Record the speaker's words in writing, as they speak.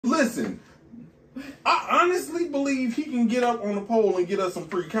Listen, I honestly believe he can get up on the pole and get us some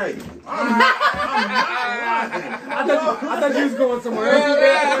free cable. I'm not lying. I thought you was going somewhere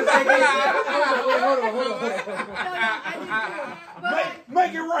else.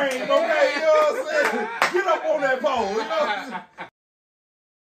 Make it rain, okay? You know what I'm saying? Get up on that pole. You know what I'm saying?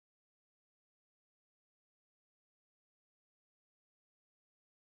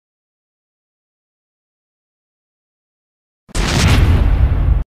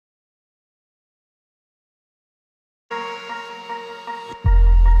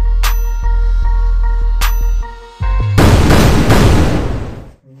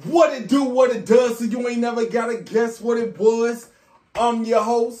 What it do, what it does, so you ain't never gotta guess what it was. I'm your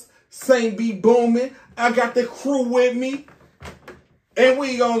host, Str8 Boomin. I got the crew with me. And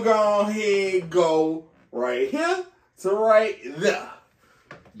we gonna go ahead and go right here to right there.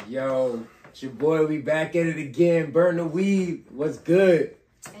 Yo, it's your boy. We back at it again. BurnTheWeeb. What's good?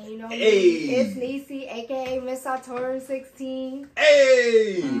 And you know Hey. me, it's Nisi, aka Miss October 16.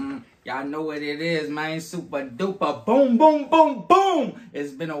 Hey! Y'all know what it is, man. Super duper. Boom, boom, boom, boom.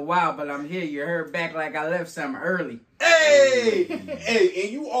 It's been a while, but I'm here. You heard back like I left something early. Hey! Hey,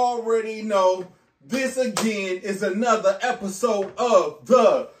 and you already know this again is another episode of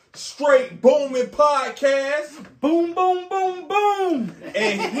the Str8 Boomin Podcast. Boom, boom, boom, boom.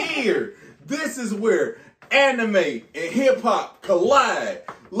 And here, this is where anime and hip-hop collide.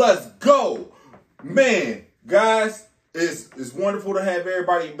 Let's go. Man, guys, it's wonderful to have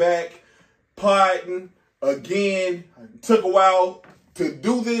everybody back podding again. Took a while to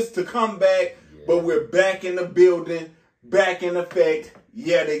do this, to come back, but we're back in the building, back in effect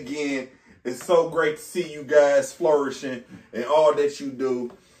yet again. It's so great to see you guys flourishing and all that you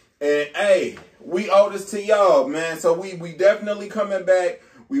do. And hey, we owe this to y'all, man. So we definitely coming back.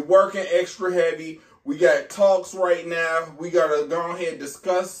 We working extra heavy. We got talks right now. We got to go ahead and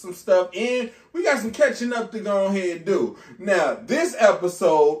discuss some stuff. And we got some catching up to go ahead and do. Now, this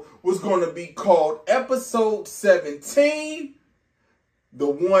episode was going to be called Episode 17, The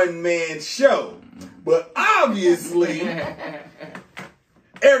One Man Show. But obviously,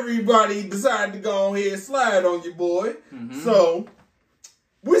 everybody decided to go ahead and slide on you, boy. So,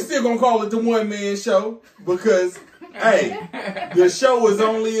 we're still going to call it The One Man Show because... hey, the show is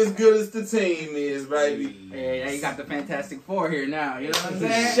only as good as the team is, baby. Yeah, you got the Fantastic Four here now. You know what I'm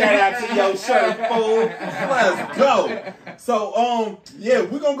saying? Shout out to your shirt, fool. Let's go. So, yeah,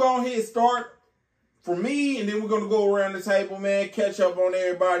 we're going to go ahead and start for me, and then we're going to go around the table, man, catch up on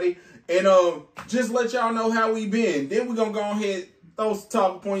everybody, and just let y'all know how we been. Then we're going to go ahead and throw some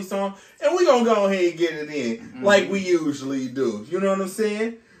talking points on, and we're going to go ahead and get it in like we usually do. You know what I'm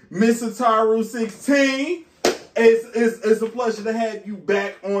saying? Miss Ataru 16. It's a pleasure to have you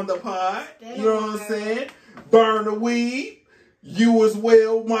back on the pod. You know what I'm saying? BurnTheWeeb, you as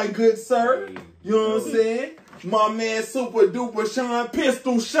well, my good sir. You know what I'm saying? My man Supa Shaun,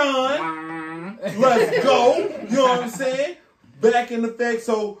 Pistol Shaun. Let's go. You know what I'm saying? Back in effect.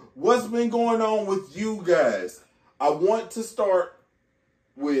 So what's been going on with you guys? I want to start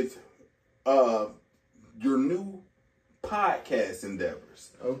with your new podcast endeavors.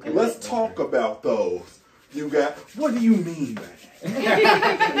 Okay. Let's talk about those. You got, what do you mean by that?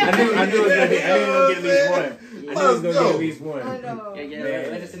 I knew it was going to get at least one. Let's go. At least one. I know. Yeah,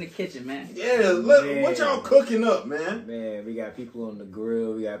 let us in the kitchen, man. Yeah, what y'all cooking up, man? Man, we got people on the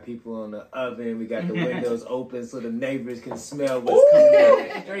grill, we got people on the oven, we got the windows open so the neighbors can smell what's coming down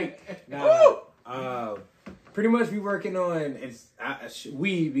the street. Now, pretty much we working on,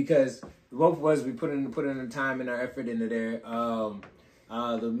 because both of us, we put in the time and our effort into there.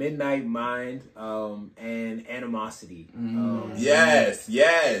 The Midnight Mind and Animosity. Yes.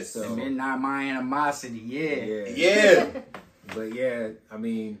 So, The Midnight Mind Animosity, Yeah. But yeah, I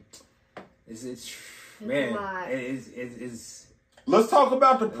mean, it's man, it's. Let's talk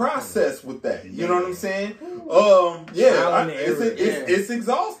about the process with that. You know what I'm saying? It's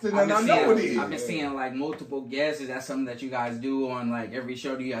exhausting, and I know it is. I've been seeing like multiple guests. Is that something that you guys do on like every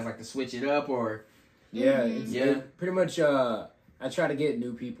show? Do you guys like to switch it up or? Yeah, pretty much. I try to get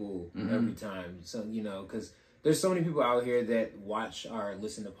new people every time. So, you know, because there's so many people out here that watch or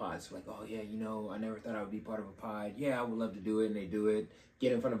listen to pods. Like, oh, yeah, you know, I never thought I would be part of a pod. Yeah, I would love to do it. And they do it.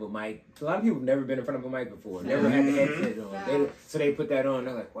 Get in front of a mic. A lot of people have never been in front of a mic before. Never had the headset on. So they put that on.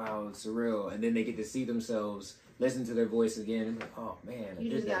 They're like, wow, it's surreal. And then they get to see themselves, listen to their voice again. And like, oh, man.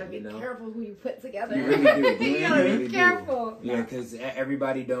 You just got to be careful who you put together. You really do. You got to be careful. Yeah, because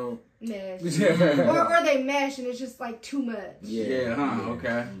everybody don't. Mesh. or they mesh and it's just like too much.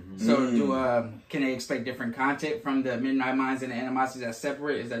 Okay. So can they expect different content from the Midnight Minds and the Animosities? That's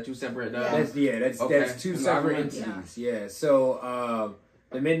separate? Is that two separate? That's two separate entities. Yeah. So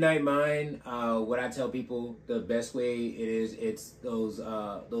The Midnight Mind, what I tell people, the best way it is, it's those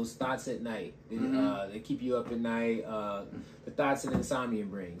thoughts at night. They keep you up at night. The thoughts that insomnia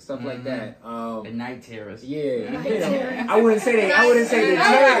brings, stuff like that. The night terrors. Yeah, Night terrors. I wouldn't say the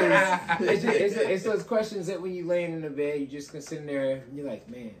terrors. It's those questions that when you laying in the bed, you just can sit there and you're like,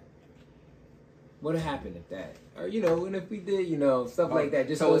 man, what happened if that? Or, and if we did, stuff like that.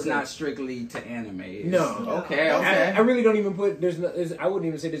 Just so it's not strictly to anime. No. Okay. I really don't even put, I wouldn't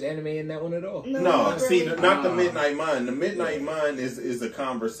even say there's anime in that one at all. No, see, not the Midnight Mind. The Midnight Mind is a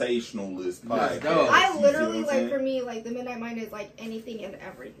conversationalist podcast. I literally, for me, the Midnight Mind is, anything and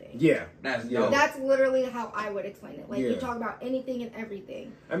everything. Yeah. That's dope. That's literally how I would explain it. You talk about anything and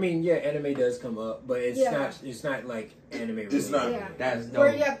everything. I mean, anime does come up, but it's not like anime related. It's not. Yeah. That's dope.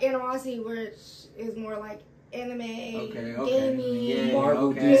 Where you have animosity, which is more like anime, gaming,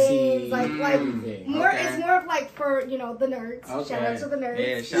 Marvel, DC, DC, everything. It's more of for the nerds. Okay. Shout out to the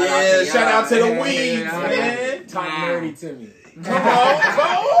nerds. Yeah, shout out to the weeds, Yeah. man. Talk nerdy to me. Come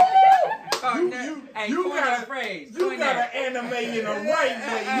on, You got an anime in the right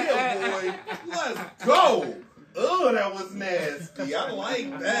way here, boy. Let's go. Oh, that was nasty. I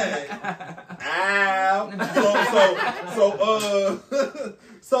like that. Ow.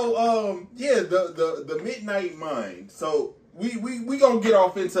 The Midnight Mind. So we gonna get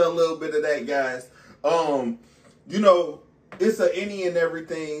off into a little bit of that, guys. It's a any and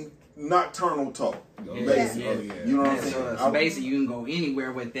everything nocturnal talk. Basically. Yeah. You know what I'm saying? So basically, you can go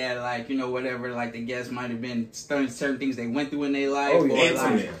anywhere with that. Whatever. The guests might have been certain things they went through in their life. Oh, yeah.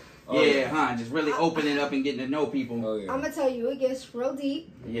 Intimate. Just really opening up and getting to know people. Oh, yeah. I'm gonna tell you, it gets real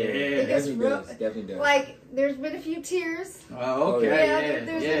deep. Yeah, it gets definitely does. There's been a few tears. Oh, okay.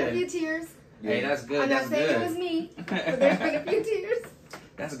 There's been a few tears. Hey, that's good. I'm not saying it was me, but there's been a few tears.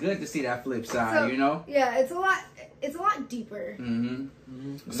 That's good to see that flip side, Yeah, it's a lot deeper.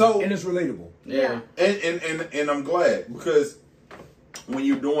 Mm-hmm. So and it's relatable. Yeah. And I'm glad, because when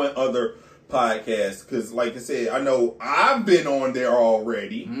you're doing other podcasts, because like I said, I know I've been on there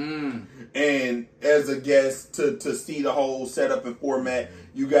already, and as a guest to see the whole setup and format,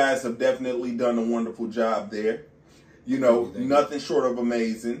 you guys have definitely done a wonderful job there. Nothing short of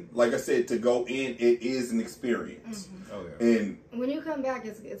amazing. Like I said, to go in, it is an experience. Mm-hmm. Oh, yeah. And when you come back,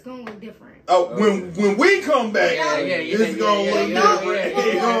 it's gonna look different. When we come back, it's gonna look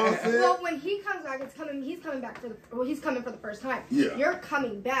different. Well, when he comes back, he's coming back he's coming for the first time. Yeah. You're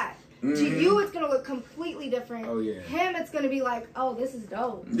coming back. Mm-hmm. To you, it's gonna look completely different. Oh, yeah. Him, it's gonna be like, oh, this is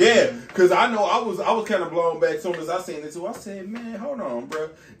dope. Yeah, because I know I was kind of blown back as soon as I seen it too. I said, man, hold on, bro.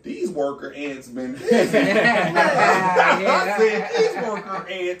 These worker ants been busy. I said, these worker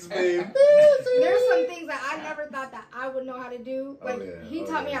ants been busy. There's some things that I never thought that I would know how to do. He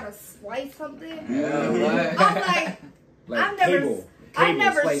taught me how to splice something. Mm-hmm. I was like, I've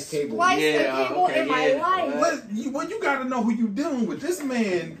never spliced a cable in my life. You gotta know who you dealing with. This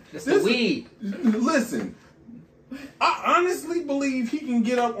man, the weed. Listen, I honestly believe he can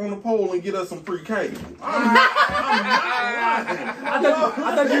get up on the pole and get us some free cable. I'm not lying.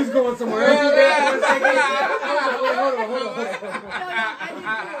 I thought you was going somewhere else.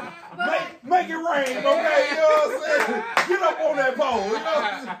 Make it rain, okay? You know what I'm saying? Get up on that pole. You know what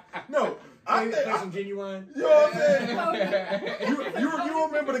I'm saying? No. Play some Genuine. You know what I'm saying? You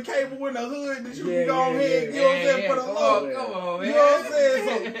remember the cable in the hood that you can go ahead, you know what I'm saying, for the low. Come on, man. You know what I'm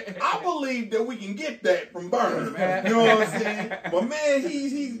saying? So I believe that we can get that from Burn. You know what I'm saying? But man,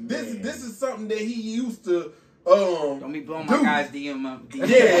 this is something that he used to don't be blowing my guy's DM up.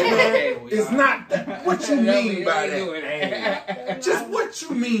 It's not that. What you mean by that? Just what you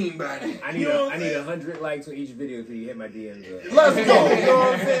mean by that? I need 100 likes on each video till you hit my DMs up. Let's go. You know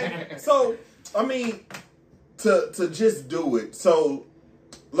what I'm saying? So, I mean, to just do it. So,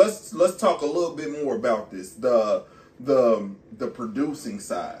 let's talk a little bit more about this. The producing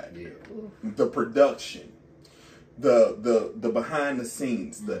side, the production, the behind the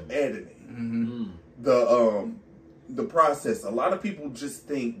scenes, the editing, the process. A lot of people just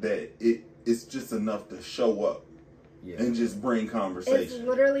think that it's just enough to show up and just bring conversation. It's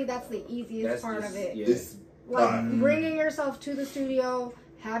literally, that's the easiest part of it. Yeah. It's bringing yourself to the studio,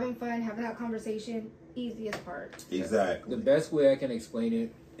 having fun, having that conversation, easiest part. Exactly. The best way I can explain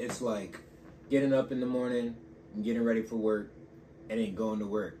it, it's like getting up in the morning and getting ready for work and then going to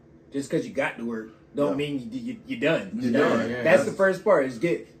work. Just because you got to work don't mean you're done. You're done. Yeah, that's the first part.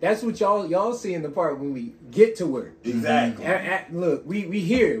 That's what y'all see in the part when we get to work. Exactly. Look, we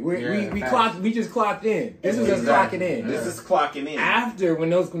here. We just clocked in. This is us clocking in. This is clocking in. After when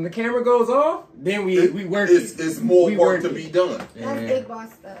the camera goes off, then we work. It's more work to be done. That's big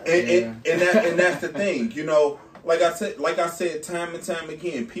boss stuff. And that's the thing. like I said, time and time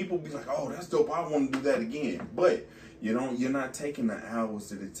again, people be like, "Oh, that's dope. I want to do that again." But you're not taking the hours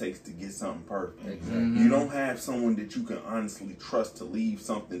that it takes to get something perfect. Exactly. You don't have someone that you can honestly trust to leave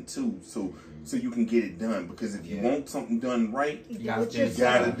something to, so you can get it done. Because if you want something done right, you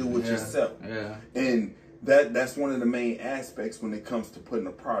gotta do it yourself. Yeah. And that's one of the main aspects when it comes to putting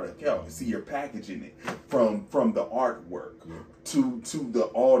a product out. See, you're packaging it from the artwork to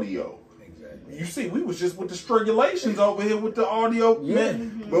the audio. Exactly. You see, we was just with the strangulations over here with the audio,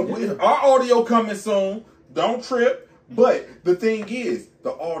 man. But our audio coming soon. Don't trip. But the thing is,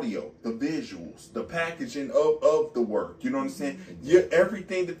 the audio, the visuals, the packaging of the work. You know what I'm saying?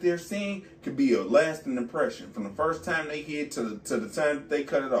 Everything that they're seeing could be a lasting impression from the first time they hear it to the time that they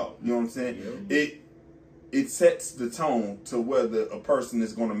cut it off. You know what I'm saying? Yeah. It sets the tone to whether a person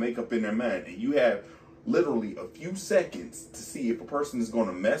is going to make up in their mind, and you have literally a few seconds to see if a person is going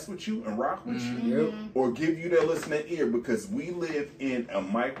to mess with you and rock with you, or give you their listening ear, because we live in a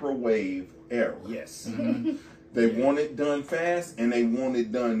microwave era. Yes. They want it done fast, and they want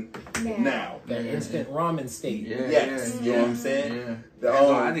it done now. That instant ramen state. Yes, you know what I'm saying?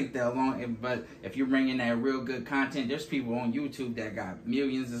 I think but if you're bringing that real good content, there's people on YouTube that got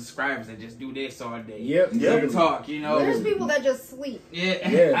millions of subscribers that just do this all day. Yep. Talk, you know. There's people that just sleep.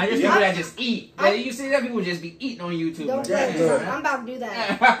 There's people that just eat. You see that people just be eating on YouTube. Don't I'm about to do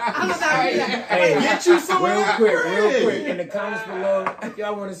that. I'm about to do that. Hey, get you some real quick. In the comments below, if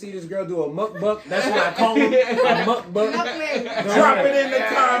y'all want to see this girl do a mukbang, that's what I call them. A mukbang. Drop it in the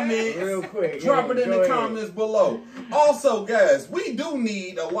comments. Real quick. Drop it in the comments below. Also, guys, we do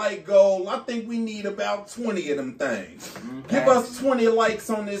need a like goal. I think we need about 20 of them things. Give us 20 likes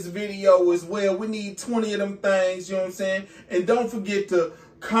on this video as well. We need 20 of them things, you know what I'm saying? And don't forget to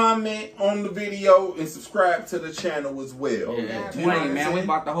comment on the video and subscribe to the channel as well. Yeah, 20, you know man. We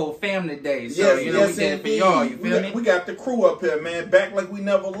bought the whole family today. So, we did it for y'all. You feel me? We got the crew up here, man. Back like we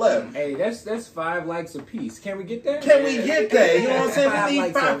never left. Hey, that's 5 likes a piece. Can we get that? Can we get that? You know what I'm saying? We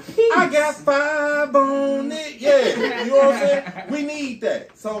need 5. I got 5 on it. Yeah. You know what I'm saying? We need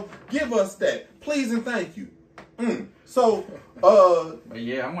that. So give us that. Please and thank you. So,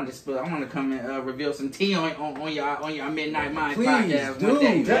 yeah, I want to come and reveal some tea on your Midnight Minds Please podcast do. one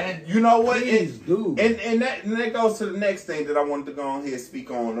day, man. You know what? Please do. And that goes to the next thing that I wanted to go on here and speak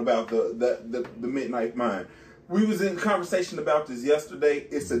on about the Midnight Mind. We was in conversation about this yesterday.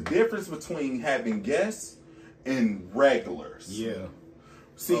 It's a difference between having guests and regulars. Yeah.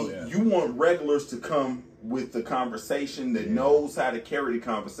 See, you want regulars to come with the conversation that knows how to carry the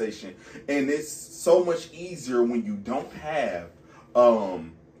conversation, and it's so much easier when you don't have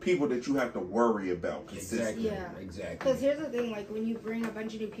people that you have to worry about consistently. Exactly. Because here's the thing, like when you bring a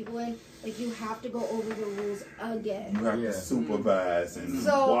bunch of new people in, like you have to go over the rules again. You have to supervise and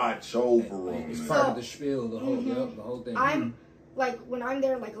watch over them. It's part of the spiel, the whole thing. I'm like, when I'm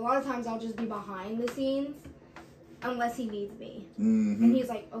there, like a lot of times I'll just be behind the scenes unless he needs me, and he's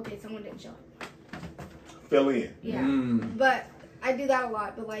like, okay, someone didn't show up. Fill in. Yeah. But I do that a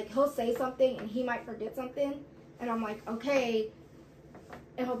lot. But like he'll say something and he might forget something, and I'm like, okay,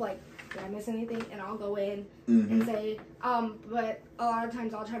 and he'll be like, did I miss anything? And I'll go in and say, but a lot of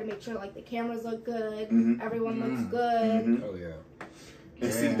times I'll try to make sure like the cameras look good, everyone looks good. Oh yeah.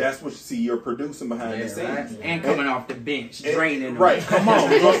 And see, that's what you're producing behind the scenes. Right. And coming off the bench, draining them. Right, come on.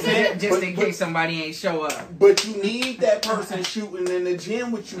 You know what I'm saying? Just in case somebody ain't show up. But you need that person shooting in the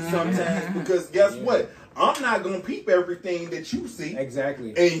gym with you sometimes, because guess what? I'm not going to peep everything that you see. Exactly.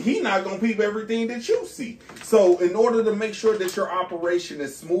 And he not going to peep everything that you see. So in order to make sure that your operation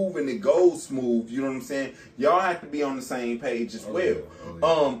is smooth and it goes smooth, you know what I'm saying? Y'all have to be on the same page as well.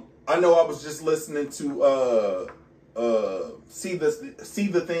 I know I was just listening to See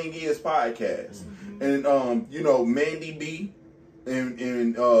the Thing Is podcast. And you know, Mandy B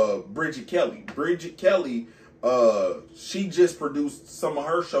and Bridget Kelly. Bridget Kelly, she just produced some of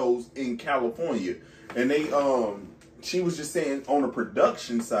her shows in California. And they she was just saying on the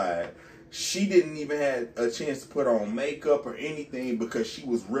production side, she didn't even have a chance to put on makeup or anything because she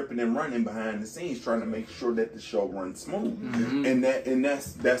was ripping and running behind the scenes trying to make sure that the show runs smooth. And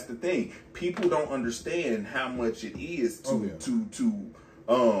that's the thing. People don't understand how much it is to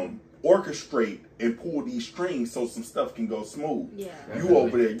orchestrate and pull these strings so some stuff can go smooth. You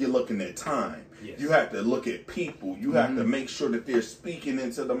over there, you're looking at time. You have to look at people. You have to make sure that they're speaking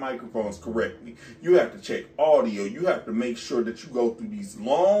into the microphones correctly. You have to check audio. You have to make sure that you go through these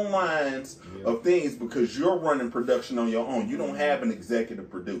long lines of things because you're running production on your own. You don't have an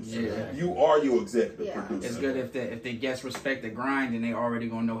executive producer. You are your executive producer. It's good if the guests respect the grind, and they already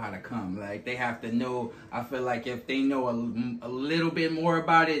gonna know how to come. Like they have to know. I feel like if they know a little bit more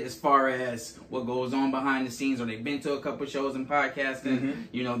about it as far as what goes on behind the scenes, or they've been to a couple shows and podcasting,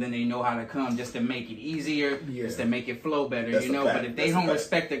 you know, then they know how to come just to make it easier, just to make it flow better, you know. But if they don't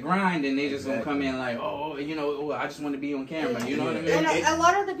respect the grind, then they just gonna come in like, oh, you know, I just want to be on camera, you know what I mean? And a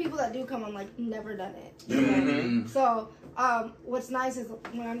lot of the people that do come on, like, never done it. You know? So, what's nice is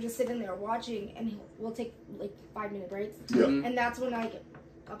when I'm just sitting there watching, and we'll take like 5-minute breaks, and that's when I'm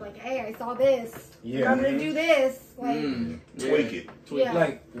like, hey, I saw this. I'm gonna do this. Like, tweak it. Yeah.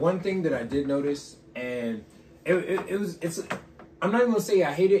 Like, one thing that I did notice, and it's. I'm not even gonna say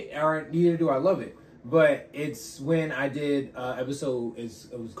I hate it, or neither do I love it. But it's when I did episode.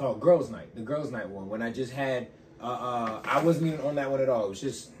 It was called Girls Night, the Girls Night one. When I just had. I wasn't even on that one at all. It was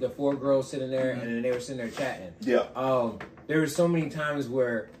just the 4 girls sitting there, and then they were sitting there chatting. Yeah. There were so many times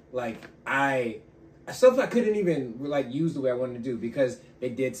where, like, stuff I couldn't even, like, use the way I wanted to do because they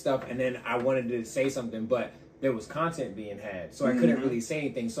did stuff, and then I wanted to say something, but there was content being had, so I couldn't really say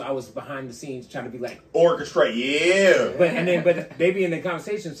anything. So I was behind the scenes trying to be like orchestrate, But they be in the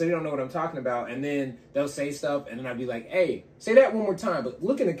conversation, so they don't know what I'm talking about, and then they'll say stuff, and then I'd be like, "Hey, say that one more time, but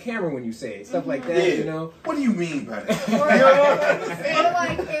look in the camera when you say it." Stuff like that, you know. What do you mean by that? Or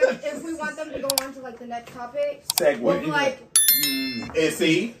like if we want them to go on to like the next topic, segue. We'll be like, and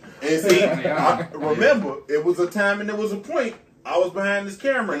see, I remember it was a time and there was a point I was behind this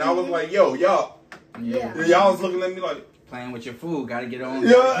camera and I was like, "Yo, y'all." Y'all was looking at me like playing with your food. Got to get on.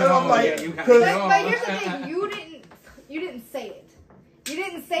 Yeah, and I'm like, but here's the thing: you didn't say it. You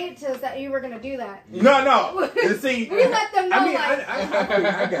didn't say it to us that you were gonna do that. No. And see, we let them know. I mean,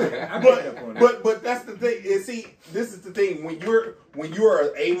 I got it. But that's the thing. And see, this is the thing: when you're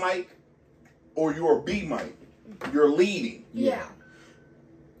an A mic or you're a B mic, you're leading. Yeah.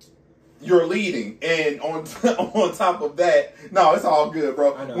 You're leading, and on top of that, no, it's all good,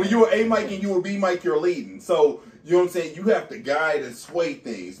 bro. When you're A mic and you're a B mic, you're leading. So you know what I'm saying. You have to guide and sway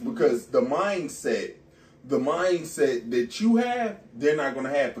things because the mindset that you have, they're not gonna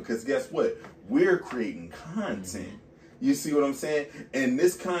have because guess what? We're creating content. You see what I'm saying? And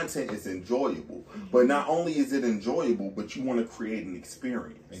this content is enjoyable. But not only is it enjoyable, but you want to create an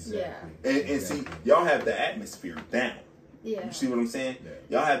experience. Exactly. And see, y'all have the atmosphere down. Yeah. You see what I'm saying? Yeah.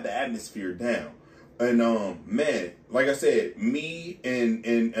 Y'all have the atmosphere down. And man, like I said, me and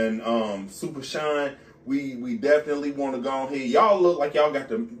Supa Shaun, we definitely want to go on here. Y'all look like y'all got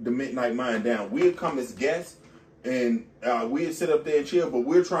the Midnight Mind down. We'll come as guests and we'll sit up there and chill, but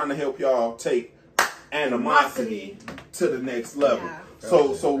we're trying to help y'all take animosity to the next level. Yeah.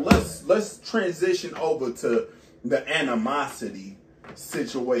 So let's transition over to the animosity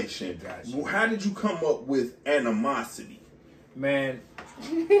situation. Gotcha. How did you come up with animosity? Man,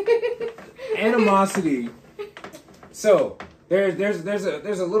 animosity. So there's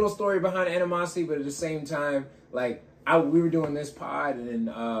a little story behind animosity, but at the same time, like we were doing this pod, and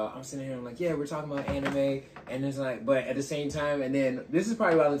then I'm sitting here and I'm like, yeah, we're talking about anime, and it's like, but at the same time, and then this is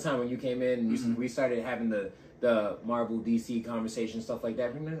probably around the time when you came in, and we started having the Marvel DC conversation, stuff like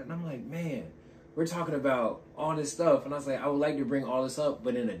that, and I'm like, man, we're talking about all this stuff, and I was like, I would like to bring all this up,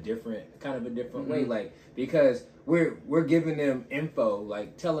 but in a different way, like, because we're giving them info,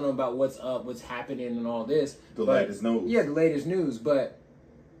 like telling them about what's up, what's happening, and all this. Latest news. Yeah, the latest news, but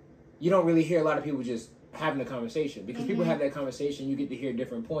you don't really hear a lot of people just having a conversation because people have that conversation. You get to hear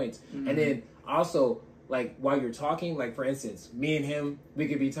different points, and then also like while you're talking, like for instance, me and him, we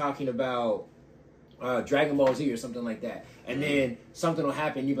could be talking about Dragon Ball Z or something like that, and then something will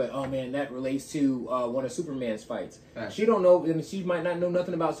happen. You be like, oh man, that relates to one of Superman's fights. Facts. She don't know, and she might not know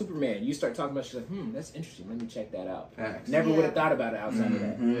nothing about Superman. You start talking about, she's like, that's interesting. Let me check that out. Facts. Never would have thought about it outside of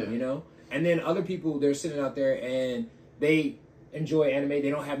that, you know. And then other people, they're sitting out there and they enjoy anime. They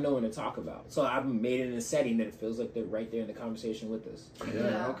don't have no one to talk about. So I've made it in a setting that it feels like they're right there in the conversation with us.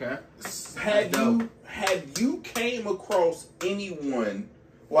 Yeah. Okay. Have you came across anyone?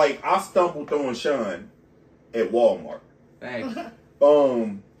 Like, I stumbled on Sean at Walmart. Thanks.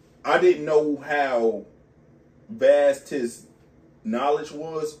 I didn't know how vast his knowledge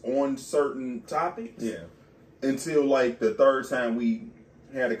was on certain topics. Yeah. Until, like, the third time we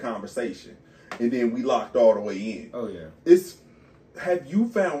had a conversation. And then we locked all the way in. Oh, yeah. Have you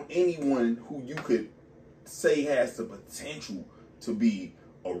found anyone who you could say has the potential to be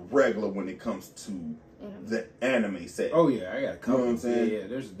a regular when it comes to the anime set? Oh yeah, I got a couple. You know what I'm saying? Yeah.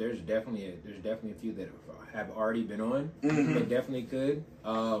 There's definitely a few that have already been on. That definitely could.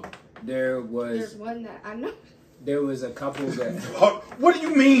 There's one that I know. There was a couple that. What do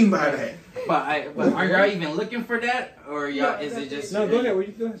you mean by that? But are y'all even looking for that, or y'all? Is it just? No, go ahead. What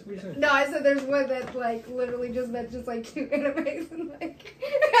you saying? No, I said there's one that like literally just mentions like 2 animes and like.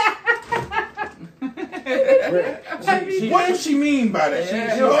 What does she mean by that?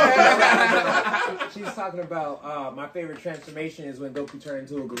 She's talking about my favorite transformation is when Goku turned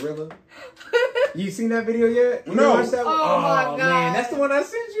into a gorilla. You seen that video yet? You No. watched that one? Oh my God. Man, that's the one I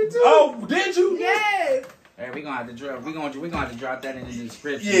sent you to. Oh, did you? Yes. Hey, we're gonna have to drop. We're gonna have to drop that in the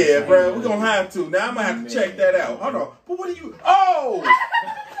description. Yeah, bro. We're gonna have to. Now I'm gonna have to check that out. Hold on. But what are you? Oh.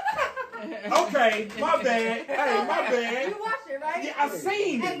 Okay, my bad. Hey, my bad. You watched it, right? Yeah, I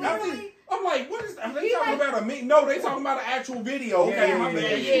seen it. And literally, I'm like, what is? Are they talking about a meme? No, they talking about an actual video. Okay, Yeah, my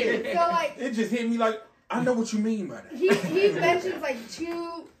bad. so like, It just hit me like I know what you mean by that. he mentions like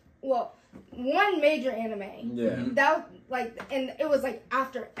one major anime. Yeah. That was like, and it was like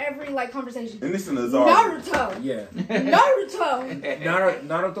after every like conversation. And this is Nazar. Naruto. Yeah. Naruto.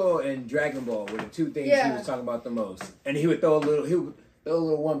 Naruto and Dragon Ball were the two things he was talking about the most. And he would throw a little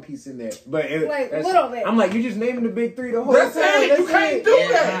One Piece in there. But it, like a little bit. I'm like, you just naming the big three the whole That's time. it. You can't do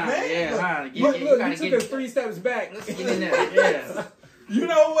that, man. Look, you took us 3 steps back. Let's get in there. Yeah. You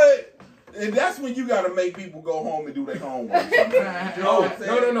know what? And that's when you gotta make people go home and do their homework. You know what I'm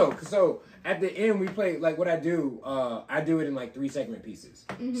saying? No. So at the end, we play, like what I do it in like 3 segment pieces.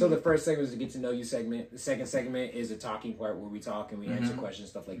 Mm-hmm. So the first segment is a get to know you segment. The second segment is a talking part where we talk and we answer questions,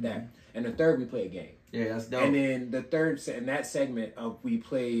 stuff like that. And the third, we play a game. Yeah, that's dope. And then the third, in that segment, we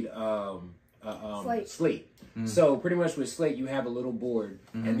played Slate. So pretty much with Slate, you have a little board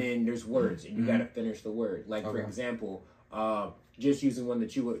and then there's words and you got to finish the word. Like for example, just using one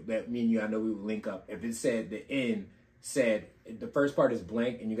that me and you, I know we would link up. If it said the end said the first part is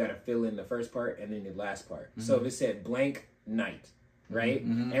blank and you got to fill in the first part and then the last part. So if it said blank night, right?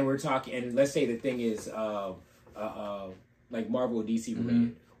 And we're talking, and let's say the thing is like Marvel or DC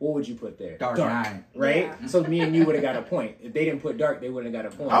related. What would you put there? Dark Knight. Right? Yeah. So me and you would have got a point. If they didn't put dark, they wouldn't have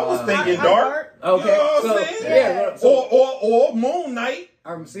got a point. I was thinking dark. Okay. You know what So, I'm saying? yeah. So, Or Moon Knight.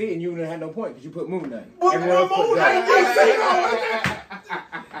 see, and you wouldn't have had no point because you put Moon Knight. What Everyone else put Moon dark. Knight?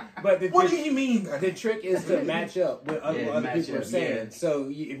 But What do you mean by the that? trick is to match up with other match people are up, saying. yeah.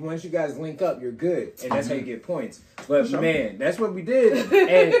 So once you guys link up, you're good, and that's how you get points. But man, that's what we did,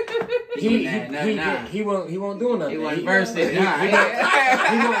 and he won't do nothing. He wasn't versed in He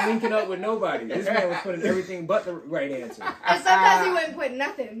wasn't linking up with nobody. This man was putting everything but the right answer. And sometimes he wouldn't put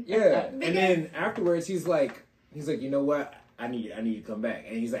nothing. Yeah, and then afterwards he's like, you know what? I need to come back,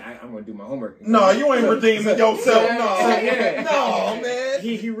 and he's like, I'm gonna do my homework. No, you ain't redeeming yourself. Yeah. No, man.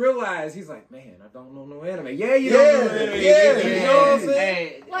 He realized, he's like, man, I don't know no anime. Yeah, you don't know anime. Yeah. You know what I'm saying?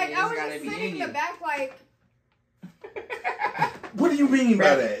 Hey, Like, I was gotta just be sitting in the back, like, What do you mean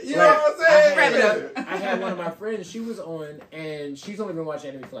by that? You know what I'm saying? I had one of my friends, she was on, and she's only been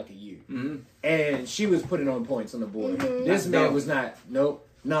watching anime for like a year. And she was putting on points on the board. This man was not,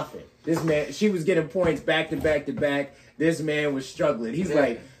 nothing. This man, she was getting points back to back to back. This man was struggling. He's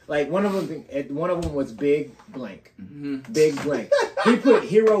like one of them was big blank. Big blank. He put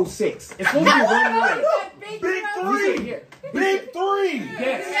Hero 6. It's supposed to be one word. Big 3. Big 3.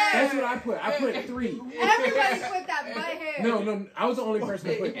 Yes, that's what I put. I put 3. everybody put that butt hair. No, I was the only person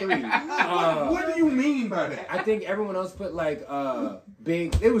to put 3. What do you mean by that? I think everyone else put like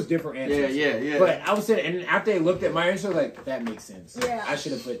big. It was different answers. Yeah. But I was sitting, and after they looked at my answer, like that makes sense. Yeah. I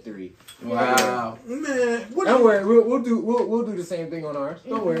should have put 3. Wow. Man, what Don't worry, we'll do the same thing on ours.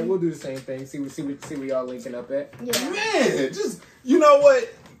 Don't worry, we'll do the same thing. See what y'all linking up at. Yeah. Man, just, you know what?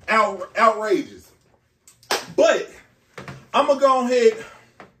 Outrageous. But I'm gonna go ahead.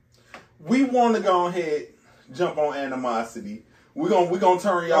 We want to go ahead, jump on animosity. We're gonna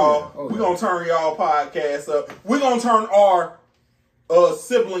turn y'all. We're gonna turn y'all podcast up. We're gonna turn our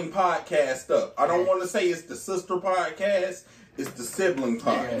sibling podcast up. I don't want to say it's the sister podcast. It's the sibling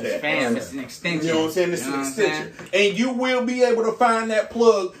podcast. It's fam. It's an extension. You know what I'm saying? It's an extension. And you will be able to find that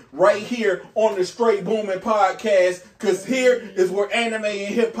plug right here on the Str8 Boomin podcast, because here is where anime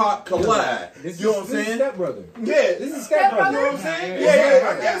and hip-hop collide. You know what I'm saying? Stepbrother. Yeah. This is Stepbrother. You know what I'm saying? Yeah.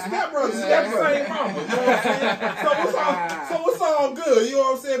 I guess stepbrothers. That's the same mama. You know what I'm saying? So it's all good. You know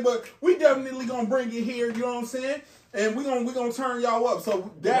what I'm saying? But we definitely going to bring it here. You know what I'm saying? And we're gonna turn y'all up.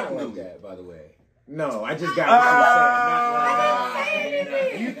 So definitely. Not like that, by the way. No, I just got I didn't say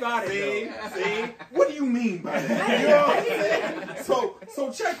anything. You thought it. See? What do you mean by that? You know what I'm saying?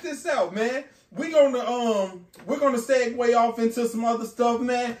 So check this out, man. We're gonna segue off into some other stuff,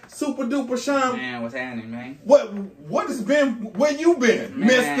 man. Supa Shaun. Man, what's happening, man? What has been? Where you been,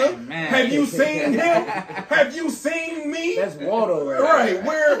 Mister? Man. Have you seen him? Have you seen me? That's Waldo, Right.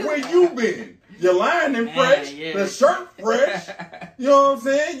 Where you been? Your lining fresh, the shirt fresh. You know what I'm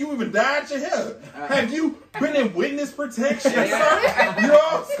saying? You even dyed your hair. Have you been in witness protection, sir? You know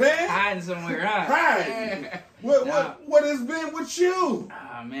what I'm saying? Hiding somewhere, huh? Hiding. What has been with you?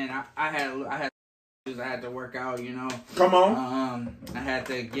 Man, I had I had to work out, you know. Come on. I had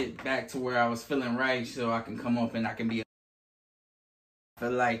to get back to where I was feeling right so I can come up and I can be. I feel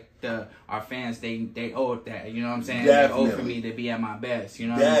like our fans, they owe that, you know what I'm saying? Definitely. They owe for me to be at my best, you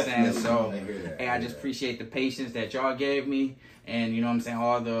know what I'm saying? So, hey, I just appreciate the patience that y'all gave me, and you know what I'm saying,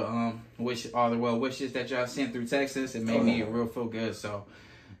 all the well wishes that y'all sent through Texas. It made me real feel good. So,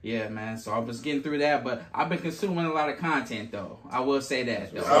 yeah, man. So I was getting through that, but I've been consuming a lot of content, though. I will say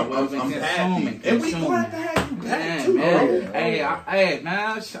that. Though. I'm happy. And we glad to have you back, too, man. bro. Hey,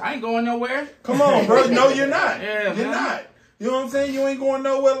 man, I ain't going nowhere. Come on, bro. No, you're not. Yeah, you're not. You know what I'm saying? You ain't going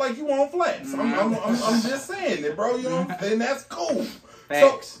nowhere like you on flex. I'm just saying it, bro. You know what I'm saying? That's cool.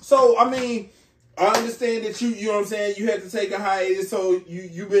 Facts. So I mean, I understand that you know what I'm saying, you had to take a hiatus, so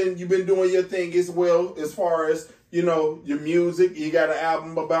you've been doing your thing as well as far as, you know, your music. You got an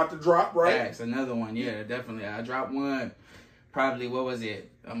album about to drop, right? Facts, another one, yeah, definitely. I dropped one probably, what was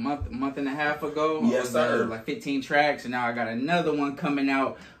it, a month and a half ago? Yes, sir. Like 15 tracks, and now I got another one coming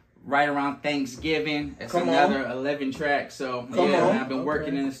out right around Thanksgiving. It's another 11 tracks. So man, I've been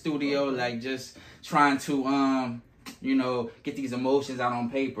working in the studio, like just trying to you know, get these emotions out on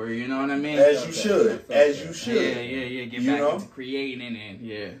paper, you know what I mean? As you should. Yeah, get back into creating and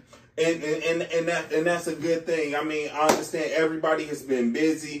And that's a good thing. I mean, I understand everybody has been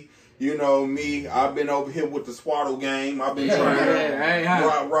busy. You know me, I've been over here with the swaddle game. I've been trying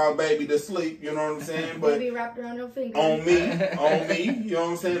to rob baby to sleep. You know what I'm saying? But baby wrapped around your finger. On me. You know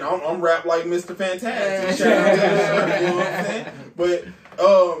what I'm saying? I'm wrapped like Mr. Fantastic. You know what I'm saying? But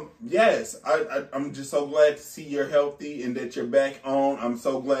yes, I'm just so glad to see you're healthy and that you're back on. I'm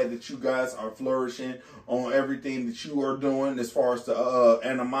so glad that you guys are flourishing on everything that you are doing as far as the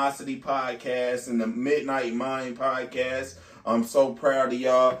Animosity podcast and the Midnight Mind podcast. I'm so proud of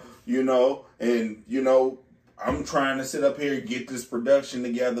y'all. You know, and, you know, I'm trying to sit up here and get this production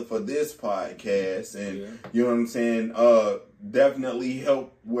together for this podcast. And, you know what I'm saying, definitely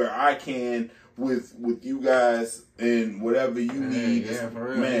help where I can with you guys and whatever you need. Yeah, for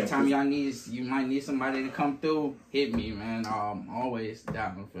real. Man, anytime you might need somebody to come through, hit me, man. I'm always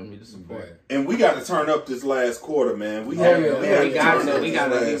down for me to support. And we got to turn up this last quarter, man. We got to. We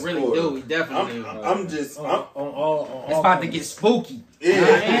really do. We definitely. It's about to get spooky.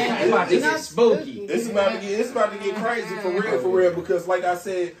 Yeah, it's about to get spooky. It's about to get crazy for real. Because like I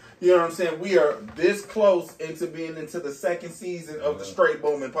said, you know what I'm saying, we are this close into being into the second season of the Str8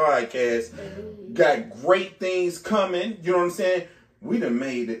 Boomin podcast. Got great things coming. You know what I'm saying? We done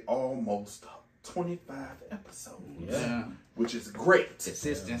made it almost 25 episodes. Yeah. Which is great.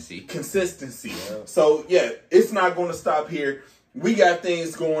 Consistency. Yeah. So yeah, it's not going to stop here. We got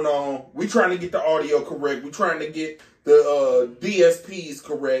things going on. We trying to get the audio correct. We trying to get the DSPs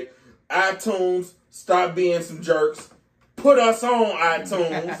correct. iTunes, stop being some jerks. Put us on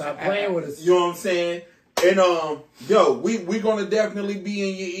iTunes. Stop playing with us. You know what I'm saying? And yo, we're gonna definitely be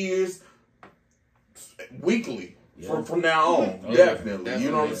in your ears weekly from now on. Definitely.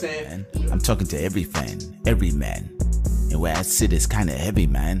 You know what I'm saying? Man, I'm talking to every fan, every man. And where I sit is kinda heavy,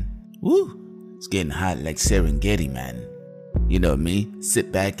 man. Woo! It's getting hot like Serengeti, man. You know me,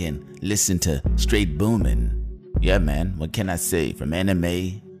 sit back and listen to Str8 Boomin'. Yeah, man, what can I say? From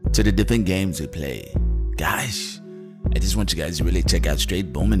anime to the different games we play. Gosh, I just want you guys to really check out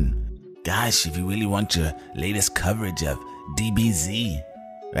Str8 Boomin'. Gosh, if you really want your latest coverage of DBZ,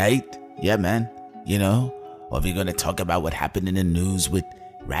 right? Yeah, man, you know? Or if you're gonna talk about what happened in the news with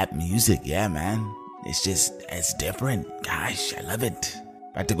rap music, yeah, man. It's different. Gosh, I love it.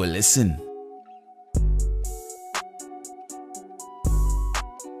 About to go listen.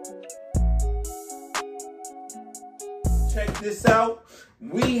 Check this out.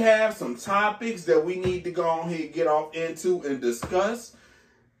 We have some topics that we need to go on here and get off into and discuss.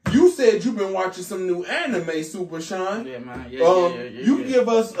 You said you've been watching some new anime, Supa Shaun. Yeah, man. You give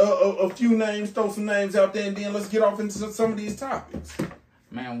us a few names, throw some names out there, and then let's get off into some of these topics.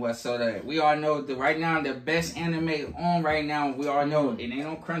 Man, we all know that right now the best anime on right now. We all know it ain't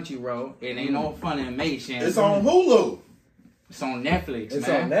on Crunchyroll. It ain't on Funimation. It's on Hulu. It's on Netflix. It's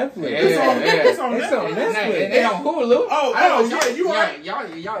man. on Netflix. It's on Netflix. It's on Hulu. Yeah, you are.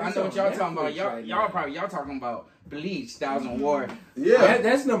 Y'all. I know what y'all talking about. Y'all talking about Bleach, Thousand War. Yeah,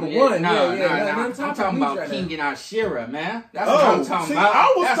 that's number one. I'm talking about King and Ashira, man. That's what I'm talking about.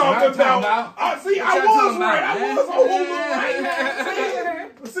 I was talking about. I was right. I was on Hulu right.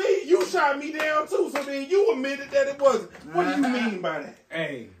 See, you shot me down too. So then you admitted that it wasn't. What do you mean by that?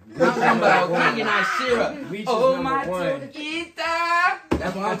 Hey, I'm talking about King and Ashira. Oh my Tukita.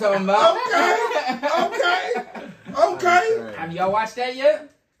 That's what I'm talking about. Okay. Have y'all watched that yet?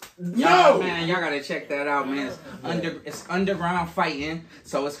 No, man, y'all gotta check that out, man. It's underground fighting,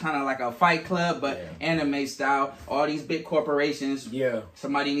 so it's kind of like a fight club, but anime style. All these big corporations. Yeah.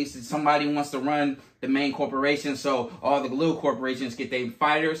 Somebody wants to run the main corporation, so all the little corporations get their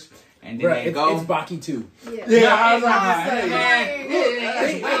fighters. And then they go. It's Baki too. Yeah, I was about to say.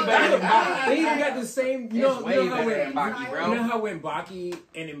 It's way better than Baki. They even got the same. You know how when Baki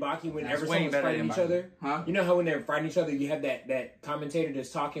and in Baki, whenever someone's fighting each other, you know how when they're fighting each other, you have that commentator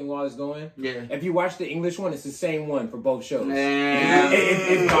that's talking while it's going. Yeah. If you watch the English one, it's the same one for both shows.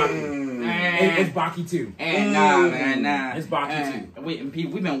 It's Baki. It's Baki too. And nah. It's Baki too.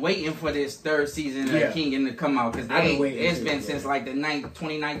 We've been waiting for this third season of King to come out because it's been since like the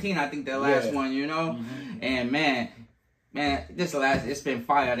 2019. I think the last one, you know, and man, it's been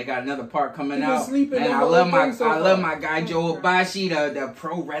fire. They got another part coming out, and I love my guy Joe Abashi, the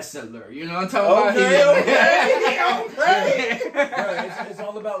pro wrestler. You know what I'm talking about? Okay. It's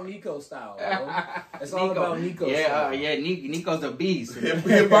all about Nico style. Bro. It's all about Nico style. Nico's a beast.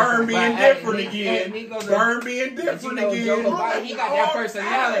 Burn being different again. Burn being different again. Joe Abashi, he got that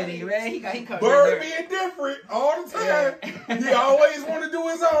personality, man. He Burn being different all the time. He always want to do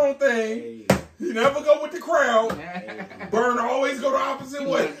his own thing. He never go with the crowd. Burn always go the opposite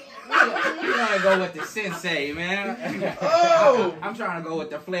way. You gotta go with the sensei, man. Oh, I'm trying to go with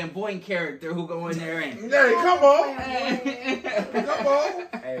the flamboyant character who go in there and. Hey, come on, come on.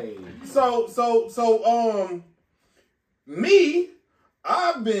 Hey. So, me,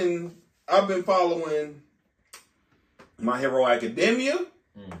 I've been following My Hero Academia.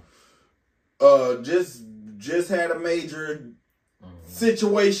 Just had a major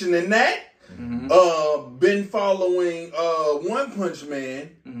situation in that. Been following One Punch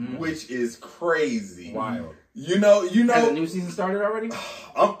Man, which is crazy. Wild. You know. Has the new season started already?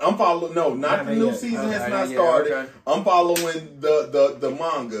 I'm following. No, not the new season has not started. Okay. I'm following the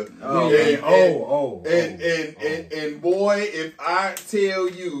manga. And boy, if I tell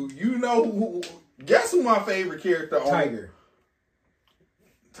you, you know guess who my favorite character on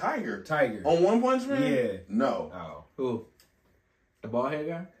Tiger on One Punch Man? Yeah. No. Oh. Who? The bald head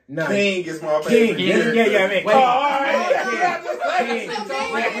guy? No. King is my favorite character. Yeah, man. Wait.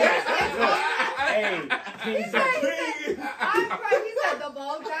 He said the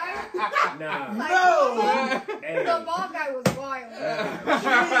bald guy. Nah. No. The bald guy was wild.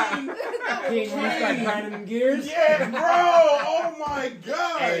 King, when you start grinding them gears? Yeah, bro. Oh my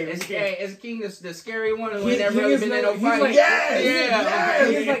God. Is King the scary one who ain't never really been in no fight? Like, yes.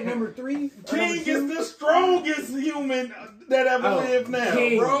 He's like number 3. King is the strongest human that ever lived now,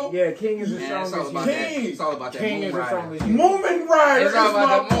 King, bro. Yeah, King is the strongest human. It's all about that. King is the strongest human. Moomin Rider It's all is my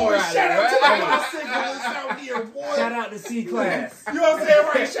about the boy. Moon Rider, Shout out to right? my signals out here, boy. Shout out to C-Class. You know what I'm saying?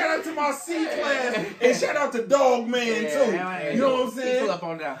 Right. Shout out to my C-Class. And shout out to Dog Man, too. You know what I'm saying? Pull up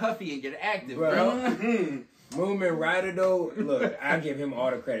on that Huffy and get active, bro. Moomin Rider, though, look, I give him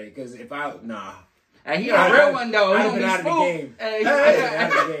all the credit. Because if And he a real one, though. I've been out of the game.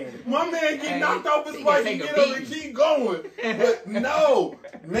 My man get knocked off his bike and get up and keep going. But no,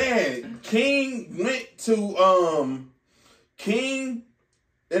 man, King went to King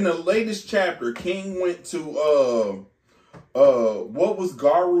in the latest chapter. King went to what was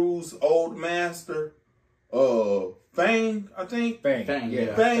Garu's old master? Fang, I think.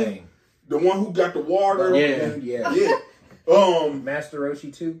 Fang. The one who got the water. Yeah. Master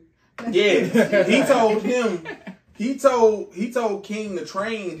Roshi too. Yeah, he told him. He told King to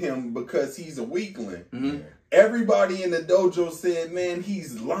train him because he's a weakling. Everybody in the dojo said, "Man,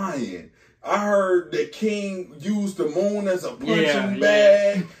 he's lying." I heard that King used the moon as a punching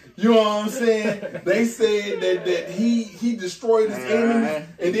bag. You know what I'm saying? They said that he destroyed his enemies,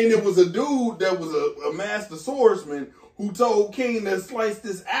 and then there was a dude that was a master swordsman who told King to slice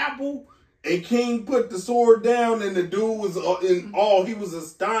this apple. And King put the sword down, and the dude was in awe. He was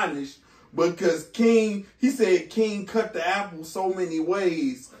astonished because he said King cut the apple so many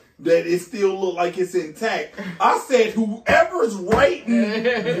ways that it still looked like it's intact. I said, whoever's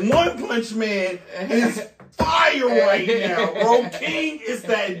writing One Punch Man is fire right now, bro. King is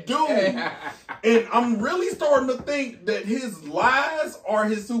that dude. And I'm really starting to think that his lies are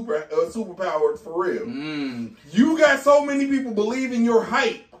his superpowers for real. You got so many people believing your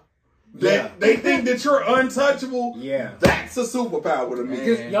hype. They think that you're untouchable. Yeah, that's a superpower to me.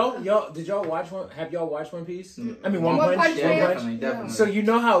 Because y'all, did y'all watch one? Have y'all watched One Piece? I mean, One Punch. Punch. Definitely. So you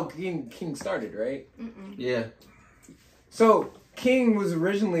know how King started, right? Yeah. So King was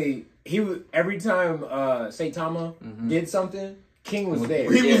originally every time Saitama did something, King was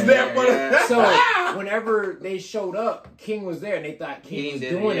there. He was there for So whenever they showed up, King was there, and they thought King was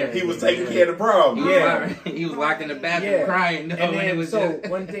doing everything. He was taking care of the problem. Yeah. He was locked in the bathroom crying. No, and then, it was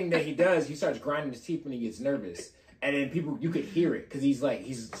one thing that he does, he starts grinding his teeth when he gets nervous. And then you could hear it because he's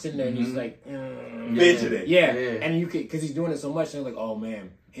sitting there and he's like, fidgeting. Yeah. And you could, because he's doing it so much, and they're like, oh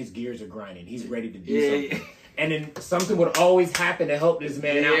man, his gears are grinding. He's ready to do something. And then something would always happen to help this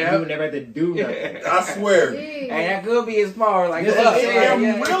man out. He would never have to do nothing. I swear. Hey, that could be his power. Like, I'm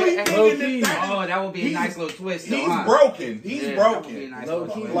really thinking that would be a nice little twist. He's broken. He's broken. Nice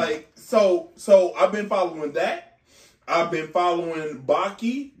like, so I've been following that. I've been following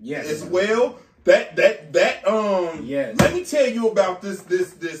Baki as well. That yes. Let me tell you about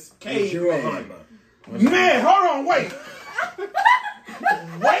this caveman. Man, hold on, wait.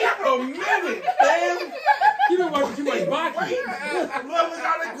 Wait a minute, man. You been watching too much Baki.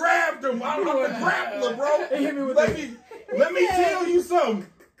 I grabbed him. I'm a grappler, bro. They hit me with let me tell you something.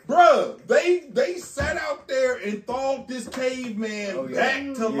 Bruh, they sat out there and thawed this caveman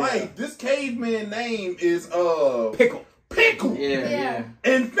back to life. This caveman name is Pickle. Yeah.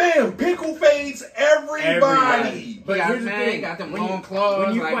 And fam, Pickle fades everybody. But here's the thing. He got them long claws.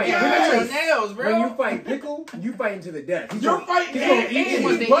 When you like, fight, nails, bro. When you fight Pickle, you fight to the death. You're fighting.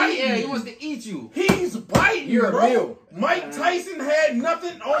 He wants to eat you. He's biting. You're bro. a meal. Mike Tyson had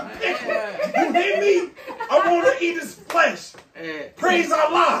nothing on Pickle. You hear me? I want to eat his flesh. Praise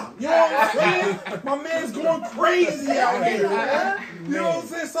Allah. You know what I'm saying? My man's going crazy out here. Man. You know what I'm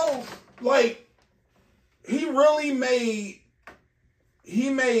saying? So, like, he really made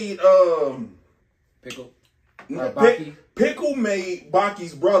Pickle. Pickle made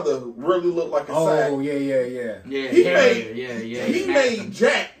Baki's brother really look like a side. He made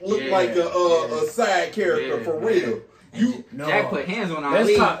Jack look like a side character for real. Jack put hands on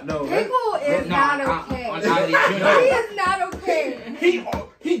Ali. Pickle is not okay. He is not okay.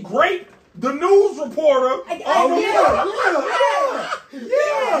 He great. The news reporter.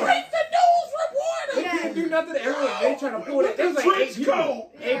 He didn't do nothing. Everyone, they trying to pull it. There's like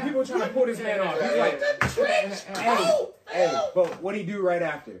 8 people trying to pull this man off. He's like, hey, but what'd he do right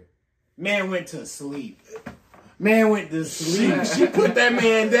after? Man went to sleep. She put that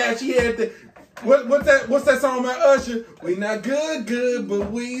man down. She had the what's that song about Usher? We not good,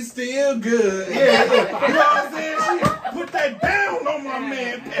 but we still good. Yeah. You know what I'm saying? She put that down on my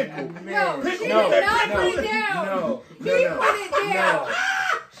man Pickle. She did not put it down. He put it down.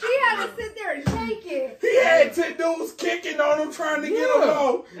 She had to sit there and shake it. He had 10 dudes kicking on him, trying to get him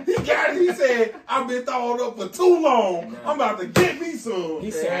off. He got it. He said, I've been thawed up for too long. I'm about to get me some. He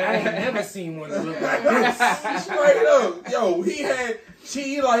said, I ain't never seen one that look like this. Straight up. Yo,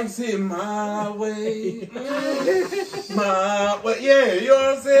 she likes it my way. My way. Yeah, you know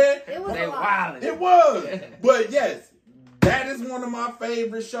what I'm saying? It was wild. It was. But yes, that is one of my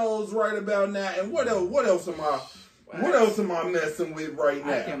favorite shows right about now. And what else am I messing with right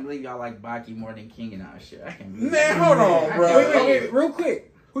now? I can't believe y'all like Baki more than King and our shit. Man, hold on, bro. Wait, real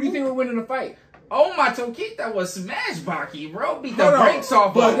quick. Who do you think will win in the fight? Oh my Tokita was smash Baki, bro. Beat the brakes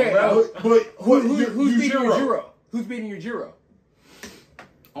off of him, bro. But who's beating your Jiro? Who's beating your Jiro?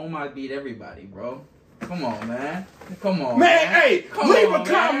 Oma beat everybody, bro. Come on, man. Come on, man. Hey, leave a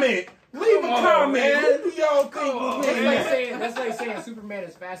comment. Leave a comment. Who do y'all think? That's like saying Superman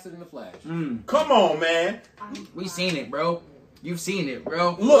is faster than the Flash. Come on, man. We seen it, bro. You've seen it,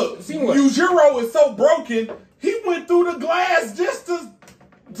 bro. Look, Yujiro is so broken, he went through the glass just to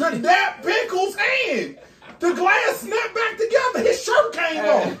dap Pickle's hand. The glass snapped back together. His shirt came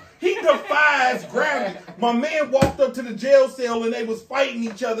off. He defies gravity. My man walked up to the jail cell and they was fighting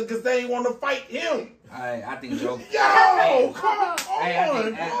each other because they didn't want to fight him. I think Joe. Yo, come on,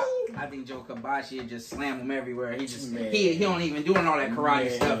 I think Joe Kabashi just slam him everywhere. He don't even doing all that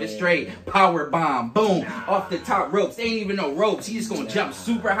karate stuff. It's straight power bomb, boom, off the top ropes. They ain't even no ropes. He's just gonna jump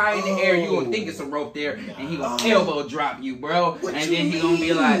super high in the air. You gonna think it's a rope there, and he gonna elbow drop you, bro. And then he gonna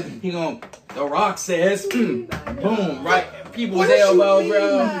be like, The Rock says, boom, right people's elbow,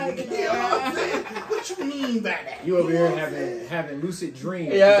 bro. What you mean by that? You over here having lucid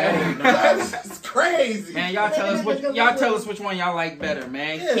dreams. Yeah, that's crazy. Man, y'all tell us which one y'all like better,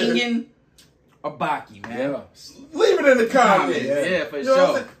 man. Yeah. Kingen or Baki, man. Yeah. Leave it in the comments. Yeah, for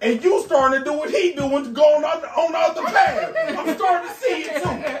sure. And you starting to do what he doing to go on the other path. I'm starting to see it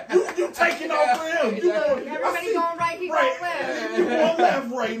too. You taking off for him. Everybody going right, he going left. You going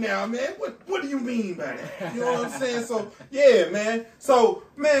left right now, man. What do you mean by that? You know what I'm saying? So, yeah, man. So,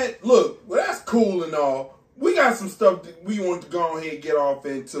 man, look, well, that's cool and all. We got some stuff that we want to go ahead and get off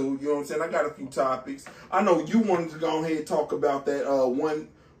into. You know what I'm saying? I got a few topics. I know you wanted to go ahead and talk about that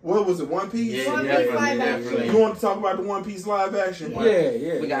What was it? One Piece. Yeah, One Piece definitely, live definitely. action. You want to talk about the One Piece live action?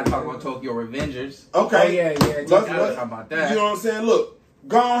 Yeah. We gotta talk about Tokyo Revengers. Okay. Oh, yeah. Let's talk about that. You know what I'm saying? Look,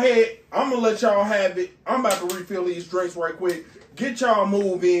 go ahead. I'm gonna let y'all have it. I'm about to refill these drinks right quick. Get y'all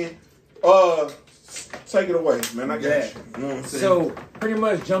move in. Take it away, man. I got you. You know what I'm saying? So, pretty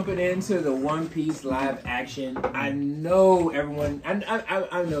much jumping into the One Piece live action. I know everyone.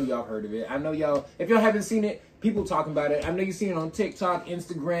 I know y'all heard of it. I know y'all. If y'all haven't seen it, people talking about it. I know you've seen it on TikTok,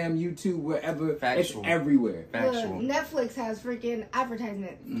 Instagram, YouTube, wherever. Factual. It's everywhere. Factual. Netflix has freaking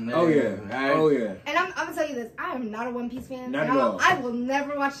advertisements. Oh yeah. Right. Oh yeah. And I'm gonna tell you this: I am not a One Piece fan. Not at all. I will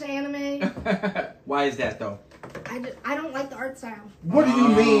never watch the anime. Why is that though? I don't like the art style. What do you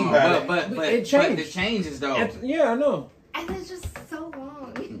mean by that? But It changed. the changes though. Yeah, I know. And it's just so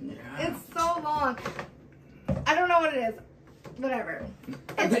long. It's so long. I don't know what it is. Whatever.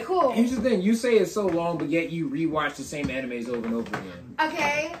 It's cool. Here's the thing: you say it's so long, but yet you rewatch the same animes over and over again.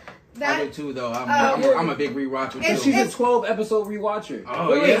 Okay. I do too, though. I'm a big rewatcher And too. she's a 12-episode rewatcher.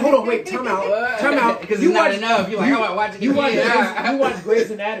 Oh, wait, yeah. hold on, wait, time out. Because it's not enough. You're like, I want to watch it You watch, again. you watch Grey's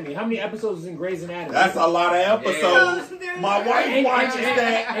Anatomy. How many episodes is in Grey's Anatomy? That's a lot of episodes. Yeah. My wife watches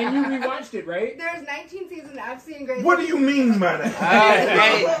that. And you rewatched it, right? There's 19 seasons. I've seen Grey's. What do you mean by that?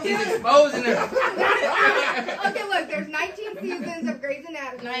 Hey, he's exposing it. Okay, look. There's 19 seasons of Grey's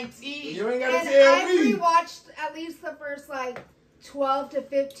Anatomy. 19. You ain't gotta And tell I've me. rewatched at least the first 12 to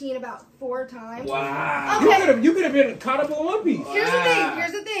 15 about 4 times. Wow. Okay. You could have been caught up on One Piece. Here's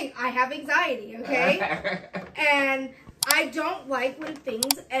the thing. I have anxiety, okay? And I don't like when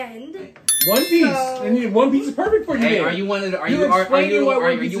things end. One Piece. So- And One Piece is perfect for you. Hey, then. are you one of the, are You're you explaining why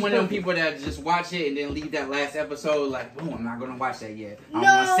One Piece is one of them perfect. people that just watch it and then leave that last episode like, boom, I'm not gonna watch that yet. I'm No.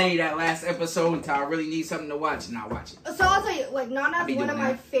 gonna save that last episode until I really need something to watch and I'll watch it. So I'll tell you, I Nana's be one of doing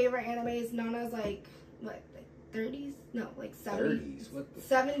my that. favorite animes. Nana's like 30s? No, 70s. 30s. What the?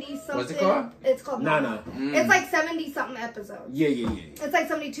 70 something. What's it called? It's called Nana. It's like 70 something episodes. Yeah. It's like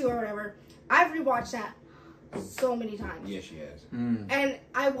 72 or whatever. I've rewatched that so many times. Yeah, she has. And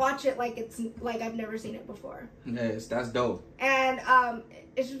I watch it like it's like I've never seen it before. Yes, that's dope. And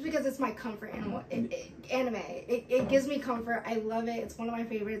it's just because it's my comfort anime. It gives me comfort. I love it. It's one of my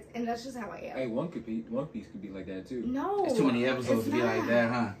favorites, and that's just how I am. Hey, One Piece could be like that too. No, It's too many episodes it's to be like not.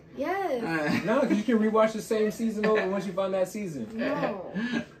 that, huh? Yes. No, because you can rewatch the same season over once you find that season. No.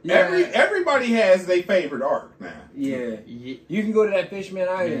 Everybody has their favorite arc now. Yeah. You can go to that Fishman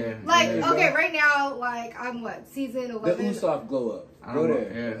Island. Yeah. Like, Yeah, okay, bro. right now, season The 11. Usopp glow up. I Go don't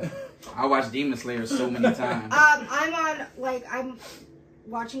there. know. Yeah. I watched Demon Slayer so many times. I'm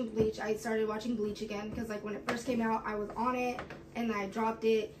watching Bleach. I started watching Bleach again because when it first came out, I was on it and I dropped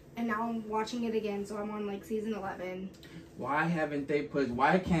it, and now I'm watching it again. So I'm on season 11. Why haven't they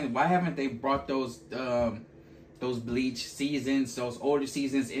brought those Bleach seasons, those older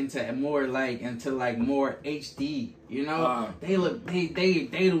seasons into more more HD, you know? They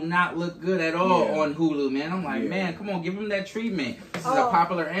do not look good at all on Hulu, man. I'm like, man, come on, give them that treatment. This is a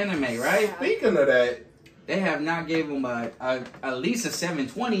popular anime, right? Speaking of that, they have not gave them at least a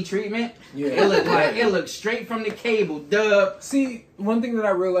 720 treatment. Yeah. It looks straight from the cable, dub. See, one thing that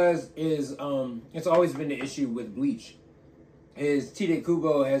I realized is it's always been the issue with Bleach. Is Tite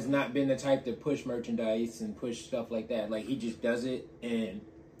Kubo has not been the type to push merchandise and push stuff like that. Like, he just does it, and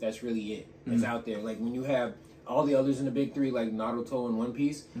that's really it. It's out there. Like, when you have all the others in the big three, like Naruto and One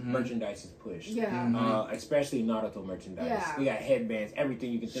Piece, merchandise is pushed. Yeah. Especially Naruto merchandise. Yeah. We got headbands,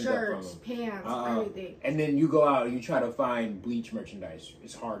 everything you can think Shirts, of from them. pants, everything. And then you go out and you try to find Bleach merchandise.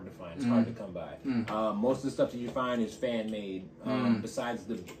 It's hard to find. It's hard to come by. Most of the stuff that you find is fan-made, besides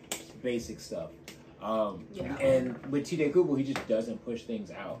the basic stuff. And with Tite Kubo, he just doesn't push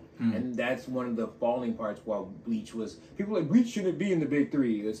things out. And that's one of the falling parts while Bleach was... People are like, Bleach shouldn't be in the big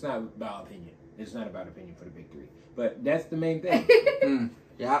three. It's not about opinion. It's not about opinion for the big three. But that's the main thing.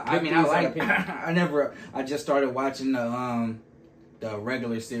 Yeah, I just started watching the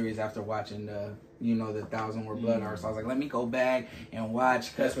regular series after watching the 1,000 More Blood Arcs. So I was like, let me go back and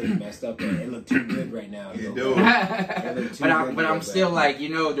watch. That's where he messed up. It looked too good right now. You though. do. But I'm still like,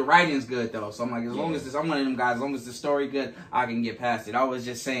 the writing's good though. So I'm like, as long as I'm one of them guys, as long as the story good, I can get past it. I was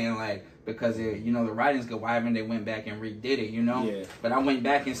just saying because the writing's good, why haven't they went back and redid it, Yeah. But I went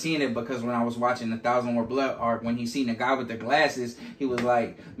back and seen it because when I was watching the 1,000 More Blood arc, when he seen the guy with the glasses, he was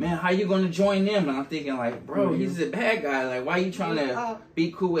like, man, how you gonna join them? And I'm thinking like, bro, he's a bad guy. Like, why you trying to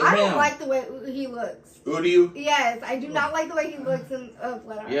be cool with him? I don't like the way he looks. who do you? Yes, I do not like the way he looks in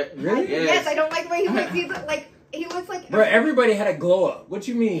Blood Art. Yeah, really? Yes, I don't like the way he looks. He looks like... Bro, everybody had a glow up. What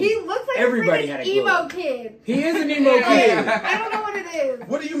you mean? He looks like Everybody a had a freaking glow emo up. kid. He is an emo kid. I don't know what it is.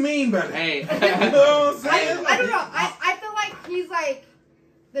 What do you mean by that? Hey. You know what I'm saying? I don't know. I feel like he's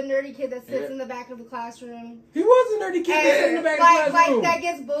the nerdy kid that sits in the back of the classroom. He was a nerdy kid that sits in the back of the classroom. Like that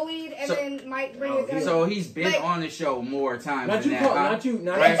gets bullied and then might bring his gun. So he's been on the show more times not than you that. not you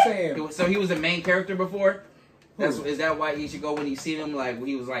saying. So he was the main character before? Is that why Ichigo, when he seen him, like,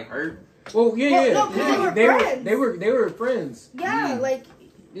 he was, like, hurt? Well, yeah. No, they were friends. Yeah, like...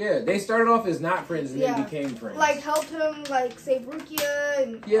 Yeah, they started off as not friends and then became friends. Like, helped him, like, save Rukia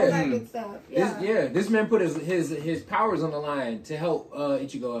and all that good stuff. Yeah. This man put his powers on the line to help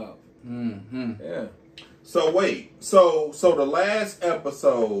Ichigo out. Mm-hmm. Yeah. So, wait. So the last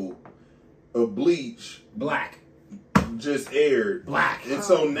episode of Bleach... Black. Just aired. Black. And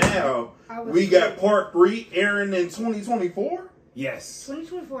so now, we got part 3 airing in 2024? Yes.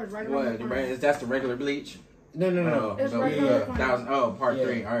 2024 is right around the corner. That's the regular Bleach? No. It's right around the corner. Part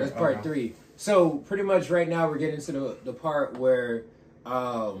 3. All right. That's part 3. So pretty much right now we're getting to the part where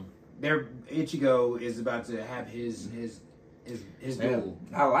Ichigo is about to have his duel.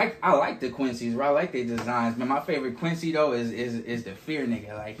 I like the Quincy's, bro. I like their designs. Man, my favorite Quincy though is the fear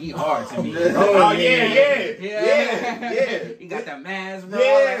nigga. Like, he hard to me. Yeah. He got the mask, bro.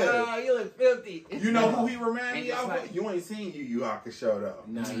 Yeah. Like, oh, you look filthy. You know who he remind me of? Like, You ain't seen Yu Yu Hakusho though.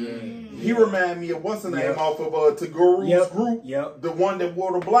 Nah, He remind me of what's the name off of Taguru's group. Yep. The one that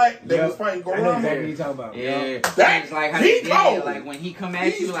wore the black that was fighting I know exactly Gorama. what you're talking about. Yeah, That's like how he they did cold. it, like when he come at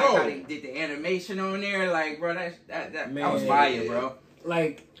He's you, like how cold. they did the animation on there, like, bro, that Man. was fire, bro.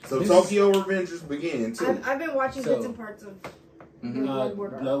 Like, So Tokyo Revengers begin too. I've been watching bits and parts of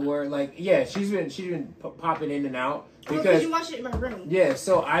Blood War. Like, yeah, she's been popping in and out because you watched it in my room. Yeah,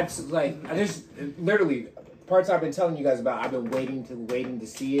 so I just literally parts I've been telling you guys about. I've been waiting to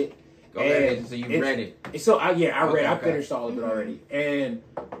see it. Go ahead. So you read it. So I read. I finished all of it already, and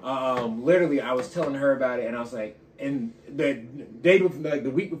literally I was telling her about it, and I was like, and the day before, like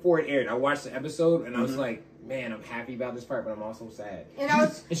the week before it aired, I watched the episode, and I was like, man, I'm happy about this part, but I'm also sad.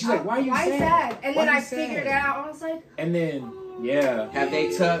 And she's like, why are you sad? And then I figured it out. I was like, and then have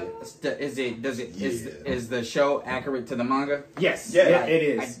they took? Is the show accurate to the manga? Yes, yeah, it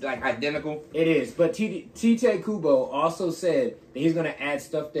is like identical. It is, but Tite Kubo also said that he's going to add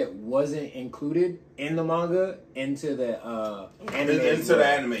stuff that wasn't included in the manga into the anime. Into the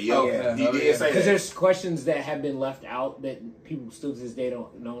anime, yo. Yeah. He did say because that. there's questions that have been left out that people still to this day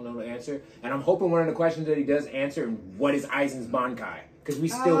don't know the answer, and I'm hoping one of the questions that he does answer, what is Aizen's Bankai? Because we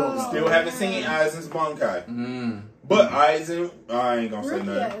still don't know. Still haven't seen Aizen's Bankai. But Aizen, I ain't gonna say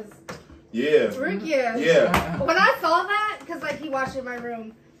nothing. Yeah. Rukia. Yeah. When I saw that, because like he watched it in my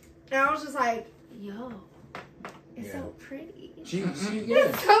room, and I was just like, yo, it's so pretty.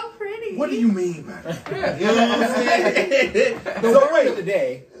 It's so pretty. What do you mean by that? You know what I'm saying? The word of the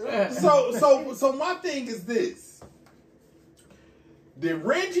day. So my thing is this. Did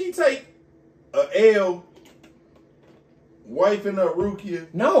Renji take a L wifing up Rukia?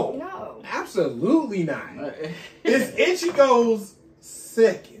 No. Absolutely not. It's Ichigo's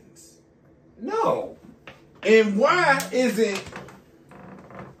seconds. No. And why isn't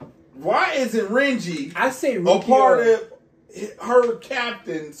Renji I say a part of her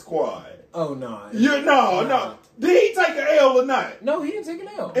captain squad? Oh no. No. Did he take an L or not? No, he didn't take an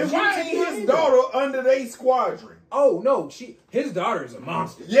L. And why ain't his daughter under their squadron? Oh no, his daughter's a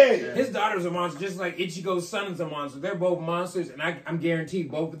monster. Yeah. His daughter's a monster, just like Ichigo's son is a monster. They're both monsters, and I'm guaranteed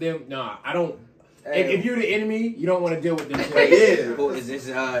both of them. Nah, I don't. If you're the enemy, you don't want to deal with them. Yeah.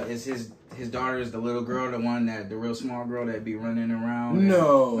 Is his daughter is the little girl, the one the real small girl that be running around?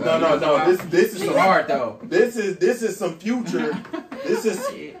 No. This is hard though. This is some future. This is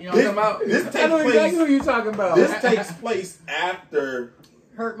you know what I'm talking about. This takes I know place. exactly what you're talking about. This takes place after.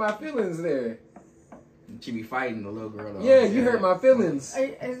 Hurt my feelings there. She be fighting the little girl though. Yeah, you hurt my feelings.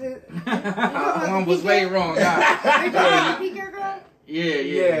 Is it? One was way wrong. Are you talking about the Pika girl?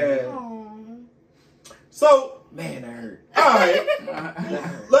 Yeah. Aww. So man, that hurt. All right,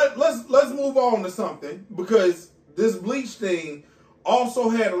 let's move on to something, because this Bleach thing also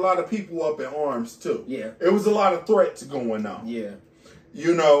had a lot of people up in arms too. Yeah, it was a lot of threats going on. Yeah,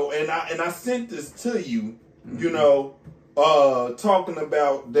 you know, and I sent this to you. You know, talking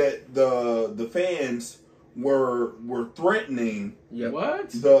about that the fans were threatening. Yeah. What?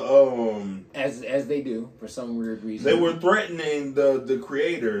 The as they do for some weird reason. They were threatening the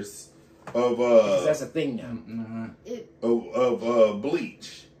creators of that's a thing now. Of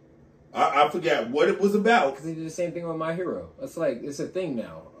Bleach. I forgot what it was about. Because they did the same thing with My Hero. It's a thing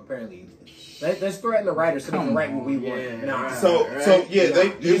now. Apparently, let's threaten the writers so they can write what we want. Yeah, nah. So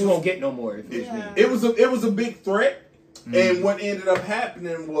they just won't get no more. It was a big threat, and what ended up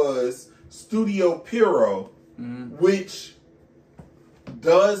happening was Studio Pierrot, which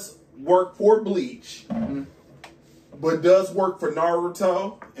does work for Bleach, but does work for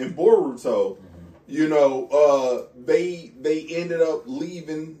Naruto and Boruto. You know, they ended up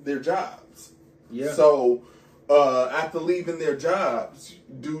leaving their jobs. Yeah. So after leaving their jobs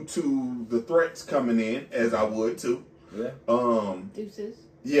due to the threats coming in, as I would too. Yeah. Deuces.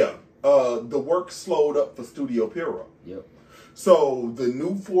 Yeah. The work slowed up for Studio Pierrot. Yep. So the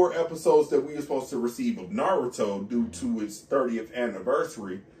new 4 episodes that we were supposed to receive of Naruto due to its 30th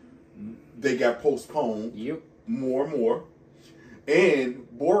anniversary, they got postponed. Yep. More and more. And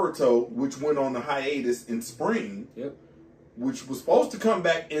Boruto, which went on a hiatus in spring, Yep. which was supposed to come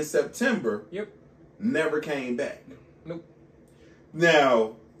back in September, Yep. never came back. Nope.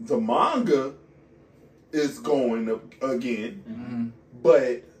 Now, the manga is going up again,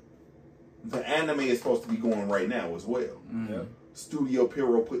 but the anime is supposed to be going right now as well. Yep. Studio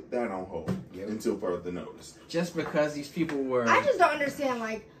Pierrot put that on hold Yep. until further notice. Just because these people were... I just don't understand,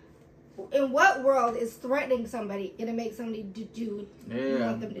 like, in what world is threatening somebody gonna make somebody do what you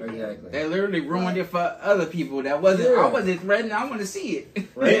want them to do? Exactly. They literally ruined it for other people that wasn't... Yeah. I wasn't threatening. I want to see it.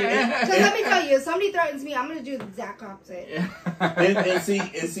 Right. Because let me tell you, if somebody threatens me, I'm gonna do the exact opposite. and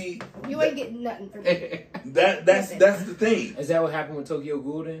see, You ain't getting nothing from me. that's the thing. Is that what happened with Tokyo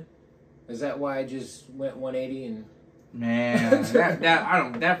Ghoul then? Is that why it just went 180 and... Man,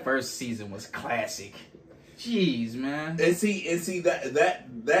 that first season was classic. Jeez, man. And see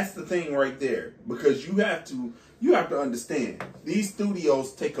that's the thing right there, because you have to understand these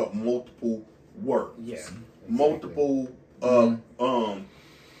studios take up multiple works, Exactly. multiple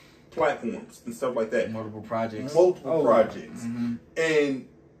platforms and stuff like that, Multiple projects. projects, and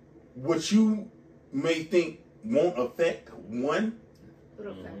what you may think won't affect one,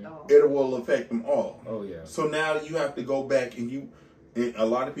 It'll affect all. it will affect them all. Oh, yeah. So now you have to go back and a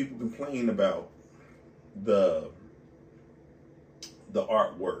lot of people complain about the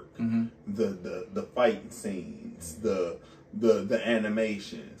artwork, the fighting scenes, the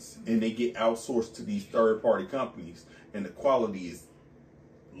animations, and they get outsourced to these third-party companies, and the quality is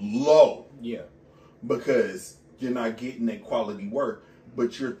low. Yeah. Because you're not getting that quality work,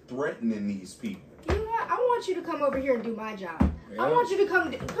 but you're threatening these people. You know what? I want you to come over here and do my job. Yeah. I want you to come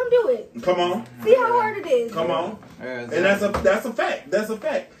do it. Come on, See how hard it is. come on, Yeah, and that's a fact. That's a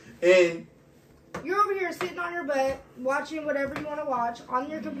fact. And You're over here sitting on your butt, watching whatever you want to watch on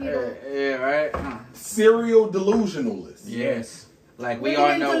your computer. Yeah, right? serial delusionalists. Yes. Like, we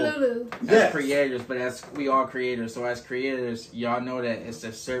Living all in know... Delulu. As Yes. creators, but as we all creators, so as creators, y'all know that it's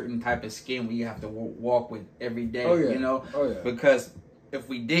a certain type of skin we have to walk with every day. Oh, yeah. You know, Oh, yeah. because if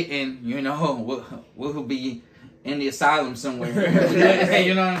we didn't, you know, we'll be in the asylum somewhere.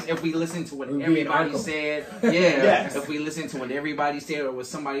 You know, if we listen to what We'll be everybody in Arkham. said, Yes. if we listen to what everybody said or what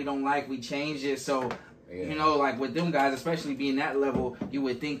somebody don't like, we change it. So. Yeah. You know, like with them guys, especially being that level, you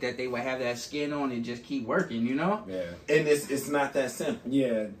would think that they would have that skin on and just keep working, you know? Yeah. And it's not that simple.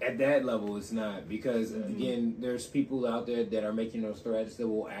 Yeah, at that level, it's not. Because, again, there's people out there that are making those threats that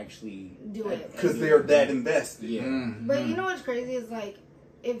will actually... Do it. Because they're that invested. Yeah. But you know what's crazy is, like,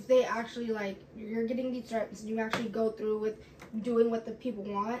 if they actually, like, you're getting these threats and you actually go through with doing what the people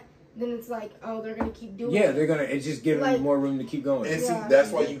want, then it's like, oh, they're going to keep doing it. Yeah, they're going to... It's just giving Like- them more room to keep going. And see, Yeah.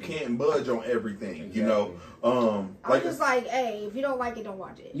 that's why you can't budge on everything, you know? I'm Like, just like, hey, if you don't like it, don't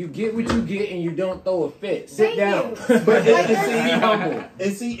watch it. You get what you get and you don't throw a fit. Sit Thank down. you. But Like, Be humble.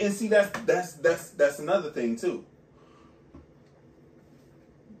 and see that's another thing too.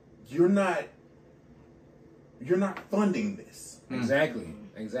 You're not funding this. Exactly.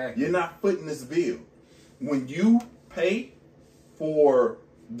 You're not footing this bill. When you pay for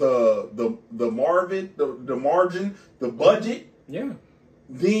the margin, the budget, Yeah.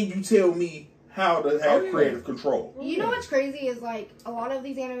 then you tell me how to have creative control. You know what's crazy is, like, a lot of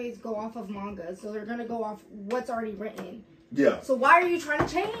these animes go off of manga, so they're going to go off what's already written. Yeah. So why are you trying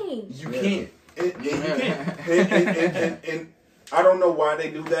to change? You can't. And you can't. And I don't know why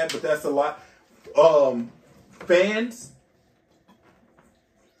they do that, but that's a lot. Fans,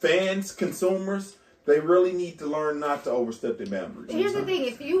 consumers, they really need to learn not to overstep their boundaries. Here's the thing,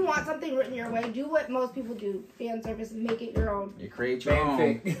 if you want something written your way, do what most people do. Fan service, make it your own. You create your own.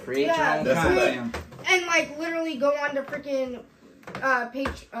 Fanfic. Create Yeah, your own that's content. And, like, literally go on to freaking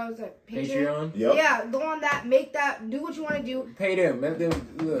Patreon. Yep. Yeah, go on that, make that, do what you want to do. Pay them. Let them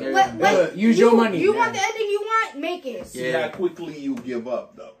look. Use Use your money. You want the ending you want, make it. See how quickly you give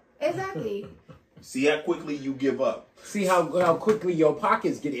up, though. Exactly. See how quickly you give up. See how quickly your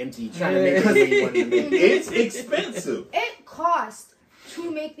pockets get empty trying to make it you want to make. It's expensive. It costs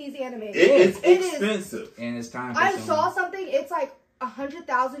to make these animes. It's It is. expensive. And it's time. I saw something. It's like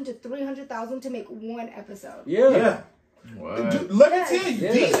 100,000 to 300,000 to make one episode. Yeah. Yeah. What? Let me tell you,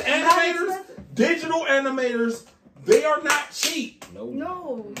 Yeah. these That animators, expensive. digital animators, They are not cheap.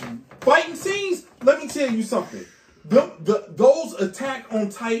 No. Fighting scenes, let me tell you something. Those Attack on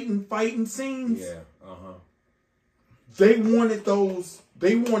Titan fighting scenes, they wanted those.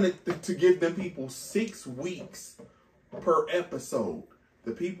 They wanted to give them people 6 weeks per episode.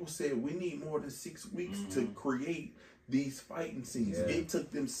 The people said we need more than 6 weeks to create these fighting scenes. Yeah. It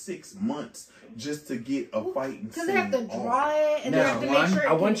took them 6 months just to get a fighting scene. Because they have to draw it and they have to make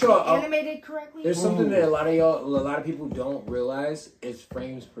sure it's animated correctly. There's something that a lot of people don't realize is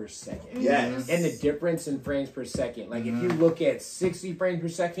frames per second. Yes. And the difference in frames per second. Like if you look at 60 frames per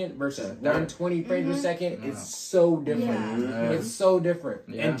second versus 120 frames per second, it's so different. Yeah. It's so different.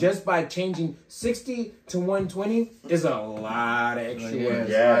 Yeah. And just by changing 60 to 120 is a lot of extra work.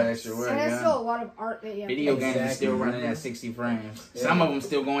 Yeah. And it's still a lot of art that you have. Video games are still running at 60 frames. Yeah. Some of them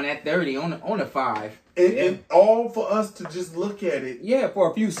still going at 30 on a 5. And all for us to just look at it. Yeah, for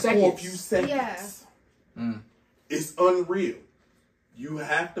a few seconds. Yeah. It's unreal. You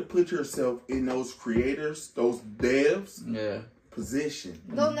have to put yourself in those creators, those devs' position.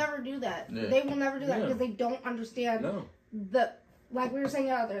 They'll never do that. Yeah. They will never do that because they don't understand the, like we were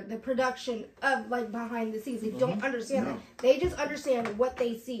saying earlier, the production of like behind the scenes. They don't understand that. They just understand what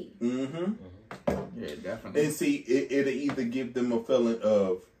they see. Yeah, definitely. And see, it'll either give them a feeling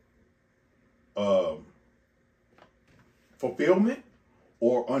of fulfillment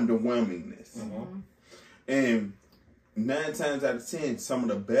or underwhelmingness. And 9 times out of 10, some of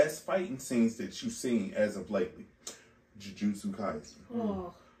the best fighting scenes that you've seen as of lately, Jujutsu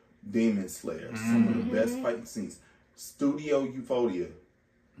Kaisen, Demon Slayer, some of the best fighting scenes. Studio Euphoria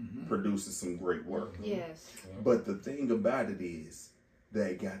produces some great work. Yes. But the thing about it is,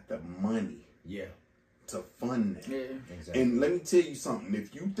 they got the money. To fund that. Yeah, exactly. And let me tell you something.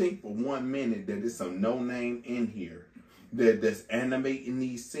 If you think for 1 minute that it's some no name in here that's animating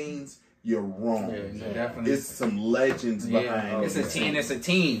these scenes, you're wrong. Yeah, definitely. It's some legends behind. It's a team. It's a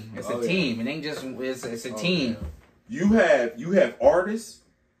team. It's a team. It ain't just. It's a team. Yeah. You have artists,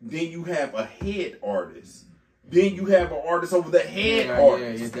 then you have a head artist. Then you have an artist over the head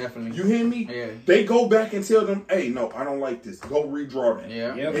artist. Yeah, definitely. You hear me? Yeah. They go back and tell them, hey, no, I don't like this. Go redraw that.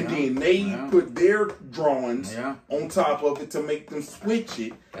 Yeah. And then they put their drawings on top of it to make them switch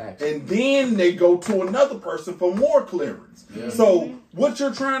it. And then they go to another person for more clearance. Yeah. So what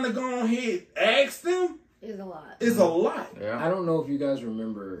you're trying to go ahead, ask them is a lot. Is a lot. Yeah. I don't know if you guys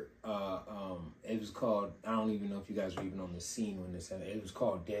remember, it was called, I don't even know if you guys were even on the scene when this happened. It was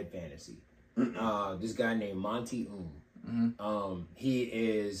called Dead Fantasy. This guy named Monty he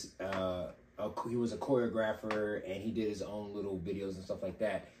is he was a choreographer and he did his own little videos and stuff like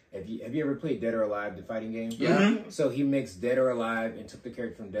that. Have you ever played Dead or Alive, the fighting game? Yeah. So he mixed Dead or Alive and took the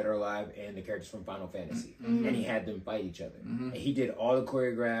character from Dead or Alive and the characters from Final Fantasy, and he had them fight each other. And he did all the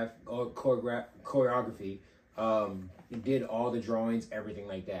choreography. He did all the drawings, everything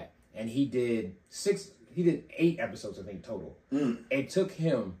like that. And he did 8 episodes, I think, total. It took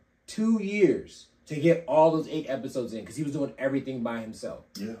him 2 years to get all those 8 episodes in because he was doing everything by himself.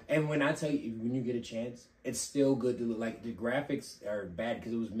 Yeah. And when I tell you, when you get a chance, it's still good to look. Like, the graphics are bad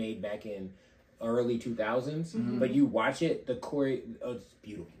because it was made back in early 2000s. But you watch it, the choreo, it's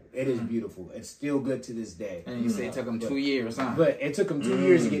beautiful. It is beautiful. It's still good to this day. And you say it took him 2 years, huh? But it took him 2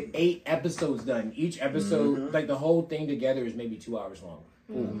 years to get 8 episodes done. Each episode, like the whole thing together is maybe 2 hours long.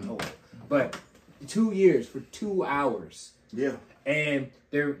 Total. But 2 years for 2 hours. Yeah. And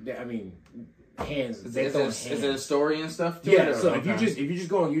they're I mean, hands. Is it a story and stuff too? Yeah. So if you just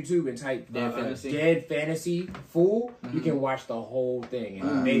go on YouTube and type Dead Fantasy full, you can watch the whole thing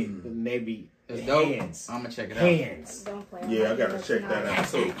and maybe hands. I'm gonna check it out. Hands. Don't play. Yeah, I gotta check that out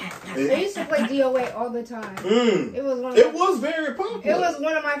too. I used to play DOA all the time. It was very popular. It was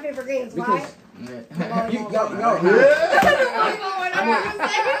one of my favorite games. Why?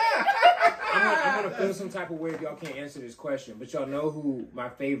 I'm gonna feel some type of way if y'all can't answer this question, but y'all know who my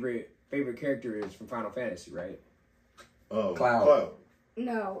favorite character is from Final Fantasy, right? Cloud.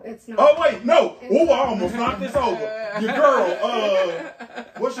 No, it's not. Oh wait, no! Ooh, I almost knocked this over. Your girl,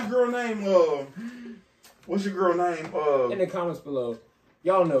 what's your girl name? In the comments below,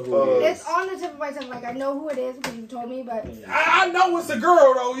 y'all know who it is. It's on the tip of my tongue. Like, I know who it is because you told me, but I know it's a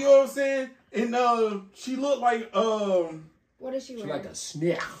girl though. You know what I'm saying? And she looked like what is she wearing? She's like a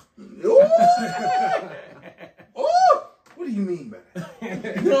snake. Ooh. Ooh. What do you mean by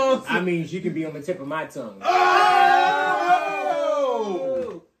that? You know what I'm I mean, she could be on the tip of my tongue. Oh!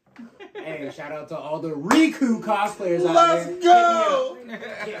 Hey, shout out to all the Riku cosplayers out there. Let's go!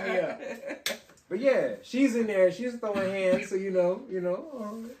 Hit me up. But yeah, she's in there. She's throwing hands, so you know.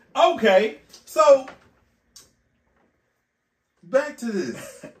 Okay, so back to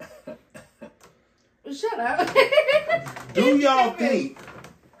this. Shut up. Do y'all think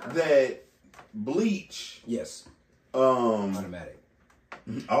that Bleach? Yes. Automatic.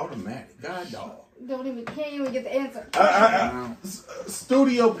 God, dog. Can't even get the answer.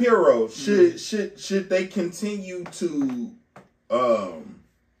 Studio Pierrot, should they continue to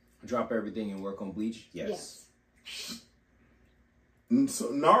drop everything and work on Bleach? Yes.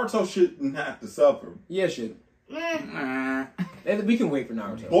 So Naruto shouldn't have to suffer. Yeah, it should. We can wait for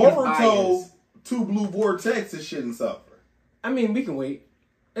Naruto. Boruto, 2 Blue Vortexes shouldn't suffer. I mean, we can wait.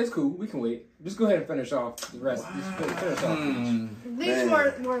 It's cool. We can wait. Just go ahead and finish off the rest. Wow. Just finish off Bleach. Bleach is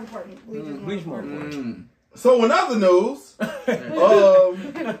more important. Bleach more important. So in other news,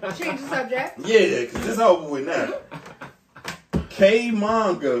 change the subject. Yeah, because it's over with now.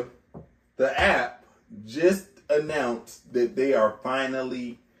 K-Manga, the app, just announced that they are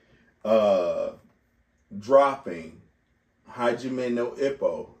finally dropping Hajime no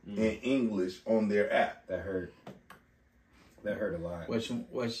Ippo in English on their app. That hurt. That hurt a lot. Which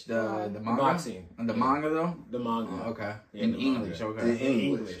the manga? Boxing. And the manga though? The manga. Oh, okay. Yeah, in English, okay. In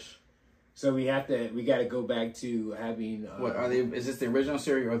English. So we got to go back to having what are they? Is this the original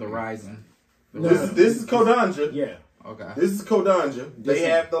series or the Rising? This is Kodanja. Yeah. Okay. This is Kodanja. They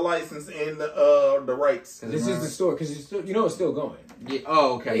have the license and the rights. This is the story because it's still, it's still going. Yeah.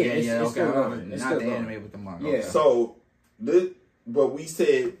 Oh, okay. Yeah, it's okay. still going. Not the anime with the manga. Yeah. Okay. So, but we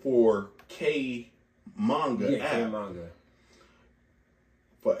said for K-Manga app, K-Manga.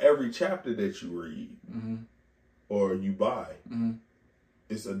 For every chapter that you read or you buy,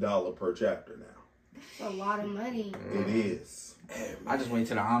 it's $1 per chapter now. That's a lot of money. It is. I just wait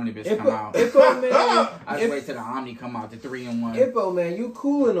till the omnibus come out. Ippo, man. I just wait till the Omni come out, the 3-in-1. Ippo, man, you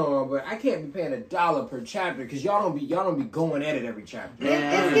cool and all, but I can't be paying $1 per chapter because y'all don't be going at it every chapter.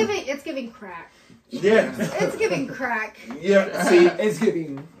 It's giving crack. Yeah. It's giving crack. Yeah. See, it's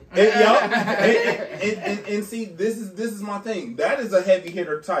giving. And see, this is my thing. That is a heavy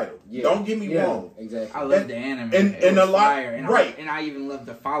hitter title. Yeah. Don't get me wrong. Exactly. I love the anime. And a lot, right? I even love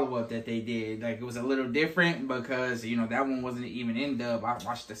the follow up that they did. Like it was a little different because that one wasn't even in dub. I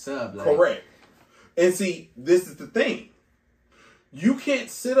watched the sub. Correct. And see, this is the thing. You can't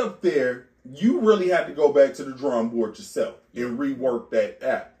sit up there. You really have to go back to the drawing board yourself and rework that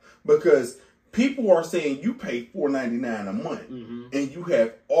app because people are saying you pay $4.99 a month and you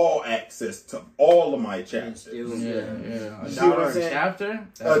have all access to all of my chapters. $1 a chapter?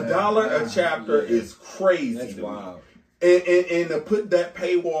 $1 a chapter is crazy. That's wild. And to put that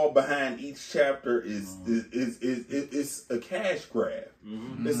paywall behind each chapter is a cash grab.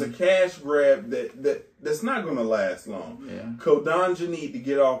 It's a cash grab that's not going to last long. Yeah. Kodanja need to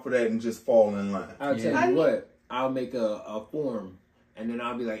get off of that and just fall in line. I'll tell you what. I'll make a form. And then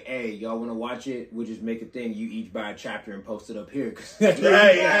I'll be like, hey, y'all want to watch it? We'll just make a thing. You each buy a chapter and post it up here.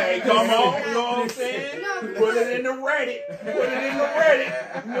 Hey, come on. You know what I'm saying? Put it in the Reddit.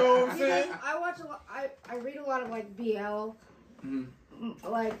 You know what I'm saying? I watch a lot. I read a lot of like BL,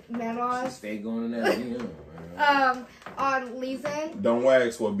 like memoirs. Stay going in that. On Leeson. Don't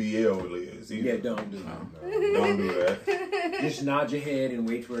wax what BL is. Either. Yeah, don't do that. Don't do that. Just nod your head and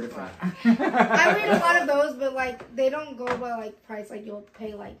wait for it to fly. I read a lot of those, but like they don't go by like price. Like you'll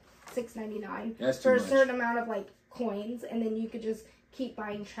pay like $6.99 for a certain amount of like coins, and then you could just keep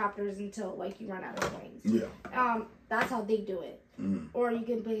buying chapters until like you run out of coins. Yeah. That's how they do it. Or you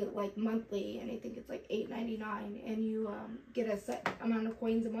can pay it like monthly, and I think it's like $8.99, and you get a set amount of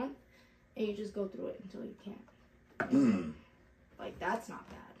coins a month, and you just go through it until you can't. Like that's not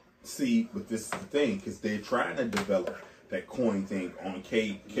bad. See, but this is the thing, because they're trying to develop that coin thing on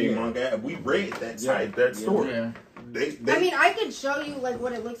K-Manga. We read that site, that story. Yeah. I mean, I could show you like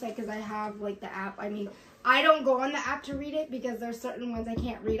what it looks like because I have like the app. I mean, I don't go on the app to read it because there's certain ones I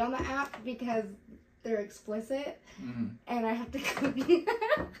can't read on the app because they're explicit, and I have to go.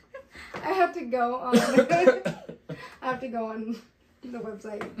 I have to go on. I have to go on the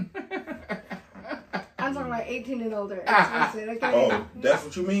website. I'm talking about 18 and older. Explicit, okay? Oh, that's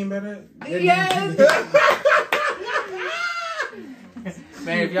what you mean by that? Yes.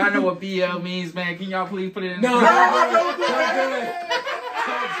 Man, if y'all know what BL means, man, can y'all please put it in don't do that.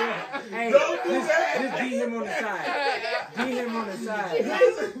 Hey, Don't do that. Just D him on the side. D him on the side.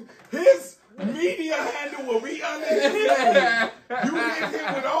 His media handle will be under his name. You hit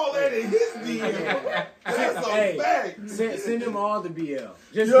him with all that in his DM. That's a fact. Send them all the BL.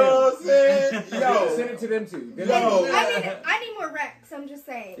 You know what I'm saying? Yo. Send it to them too. I need more Rex. I'm just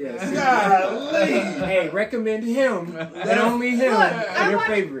saying. Yes. Golly. Hey, recommend him and only him. Your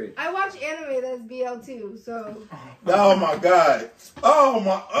favorite. I watch anime that's BL too, so. Oh my God.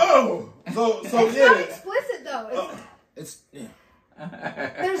 So It's yeah. not explicit though. It's. Yeah.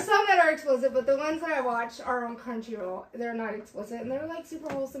 There's some that are explicit, but the ones that I watch are on Crunchyroll. They're not explicit, and they're like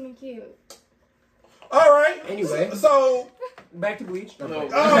super wholesome and cute. All right. Anyway, so back to Bleach. oh, Not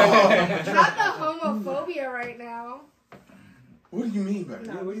the homophobia right now. what do you mean by that?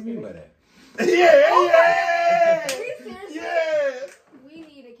 Yeah, what do you mean by that? Yeah. Seriously? Yeah. We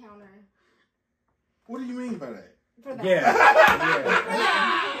need a counter What do you mean by that? for that. Yeah.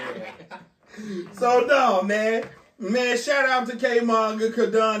 So no, man. Man, shout out to K Manga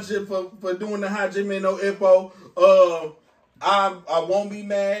Kodansha for doing the Hajime no Ippo. I won't be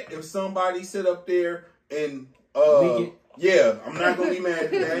mad if somebody sit up there and yeah, I'm not gonna be mad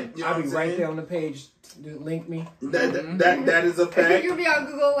at that. You know I'll be right saying? there on the page. Link me. That is a fact. You'll be on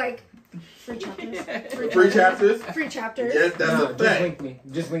Google like free chapters. Free chapters. Free chapters. Yes, that's a Just fact. link me.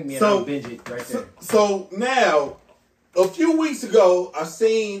 Just link me and So- I'll binge it right there. So now, a few weeks ago, I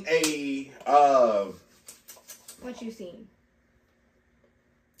seen a What you seen?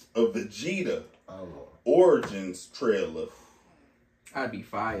 Vegeta Oh. Origins trailer. I'd be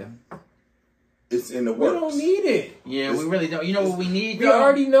fire. It's in the We works. don't need it. Yeah, we really don't. You know what we need? We though?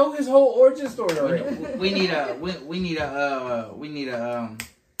 already know his whole origin story already. We need a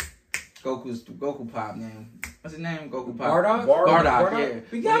Goku pop name. What's his name? Goku pop. Bardock? Yeah.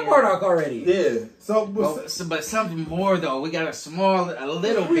 We got Bardock already. Yeah. But something more though. We got a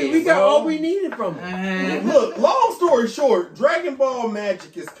little bit. We got bro. all we needed from him. Man. Look, long story short, Dragon Ball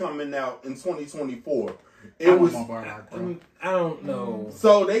Magic is coming out in 2024. I want more Bardock, bro. I don't know.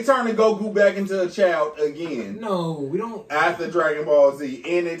 So they turning Goku back into a child again No, we don't. after Dragon Ball Z,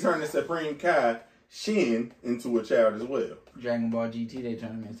 and they turning Supreme Kai Shin into a child as well. Dragon Ball GT, they turn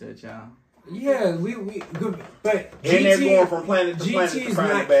him into a child. Yeah, we good, but And they're going from planet to planet GT to is find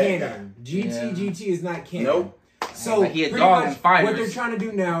not the bad canon. guy. GT is not canon. Nope. So Like he a pretty dog much in fighters. what they're trying to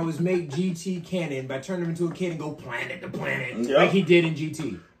do now is make GT canon by turning him into a kid and go planet to planet Yep. like he did in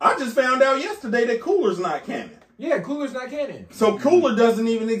GT. I just found out yesterday that Cooler's not canon. Yeah, Cooler's not canon. So Cooler doesn't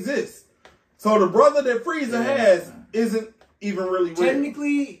even exist. So the brother that Frieza has isn't even really real.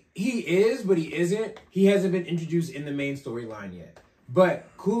 Technically, he is, but he isn't. He hasn't been introduced in the main storyline yet. But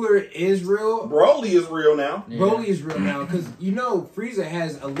Cooler is real. Broly is real now. Yeah. Broly is real now because you know Frieza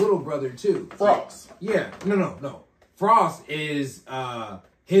has a little brother too. Frost. Yeah, no. Frost is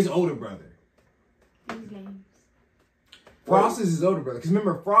his older brother. These names. Frost is his older brother. Because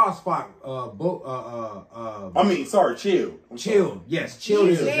remember, Frost fought Chill. Chill. Yes, Chill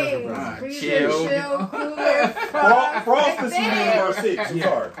is his These younger names. brother. Frieza, Chill. Chill, Cooler, Frost is number 6. I'm Yeah.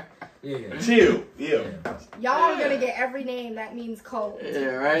 sorry. Yeah. Chill. Yeah. Y'all are gonna get every name that means cold. Yeah,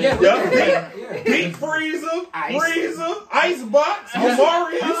 right? Yeah, Yeah. Deep Frieza, Frieza, Icebox,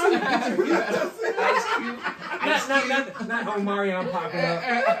 Omarion. Not Omarion popping up.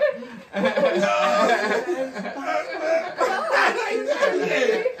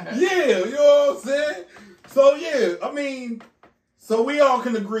 Yeah, you know what I'm saying? So yeah, I mean, so we all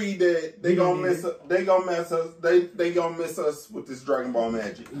can agree that they gonna miss us. They gonna miss us with this Dragon Ball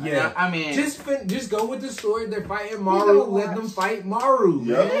Magic. Yeah, I mean, just go with the story. They're fighting Maru. Let them fight Maru.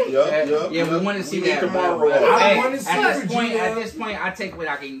 Yeah, we want to see that. Tomorrow. I want to see at Vegeta. this point, I take what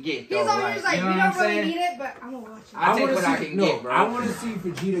I can get. He's Though, always like, you know we what I'm don't really saying? need it, but I'm gonna watch it. I take wanna what I can get, bro. I want to see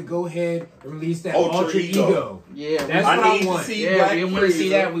Vegeta go ahead and release that Ultra Ultra Ego. Ego. Yeah, That's I what I need to want. see yeah, Black we want to see Frieza.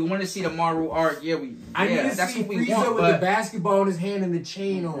 that. We want to see the Maru arc. Yeah, I need to that's see what we Frieza want. with the But basketball in his hand and the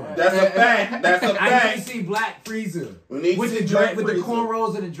chain on. That's a fact. That's a I need to fact. see Black Frieza We need to with see the Black with the Frieza.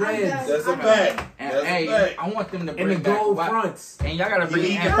 cornrows and the dreads That's a fact. and, That's hey, a fact. I want them to and bring the gold back fronts. And y'all gotta You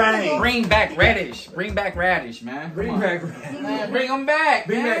need the bring fang. bring back Radish. Bring back Radish, man. Bring Come on. back. Man, bring them back,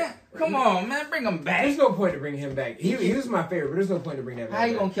 Bring man. back- Come on, man. Bring them back. There's no point to bring him back. He was my favorite, but there's no point to bring that How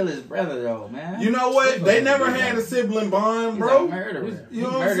you back. gonna kill his brother though, man? You know what? They never had a sibling bond, He's bro. a murderer. You know He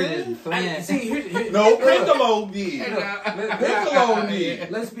what I'm murdered saying? his friend. See, here's No, Piccolo did. Let's Piccolo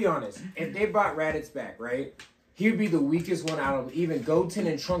did. Let's be honest. If they brought Raditz back, right? He would be the weakest one out of even Goten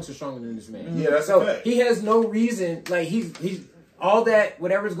and Trunks are stronger than this man. Yeah, that's a so fact. he has no reason. Like he's all that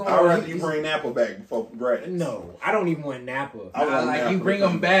whatever's going I'd on. rather you bring Nappa back before Raditz. No, I don't even want Nappa. I want Like Nappa you to bring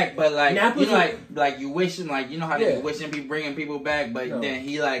come them back, but like Nappa's you know, like you wishing, like you know how Yeah. they wishing be bringing people back, but No. then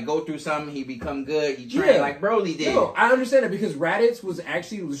he like go through something, he become good, he train like Broly did. No, I understand it because Raditz was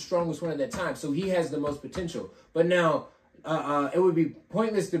actually the strongest one at that time, so he has the most potential. But now, it would be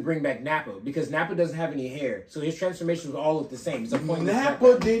pointless to bring back Nappa because Nappa doesn't have any hair, so his transformations all look the same. It's a pointless.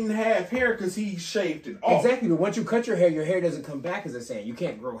 Nappa didn't have hair because he shaved it off. Exactly, but once you cut your hair doesn't come back as a saying. You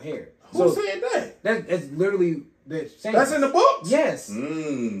can't grow hair. Who said that? That's literally That's in the books? Yes.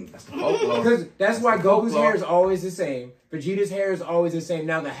 That's the folklore. Because that's why Goku's hair is always the same. Vegeta's hair is always the same.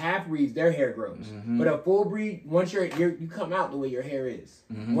 Now the half breeds, their hair grows. But a full breed, once you come out the way your hair is.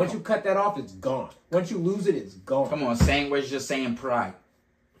 Once you cut that off, it's gone. Once you lose it, it's gone. Come on, saying we're just saying pride.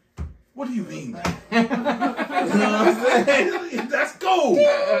 What do you mean, man? You know what I'm saying? That's cool.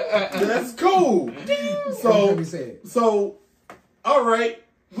 That's cool. So, all right,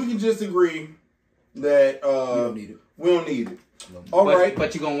 we can just agree that we don't need it. All right,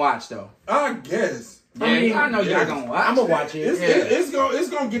 but you're gonna watch though. I guess. Yeah, I know you're gonna watch. I'm gonna watch it. It's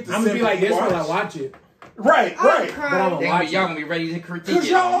gonna get the. I'm gonna be like this when I watch it. Right. But I'm gonna watch y'all gonna be ready to critique it. Because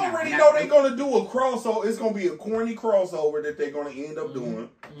y'all already know they're gonna do a crossover. It's gonna be a corny crossover that they're gonna end up doing.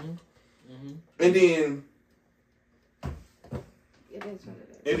 And then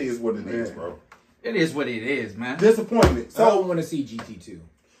it is what it is, bro. It is what it is, man. Disappointment. So I don't want to see GT2.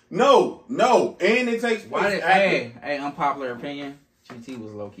 No, and it takes place. Hey, unpopular opinion. GT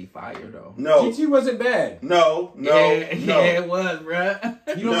was low key fire though. No, GT wasn't bad. No, it was, bruh.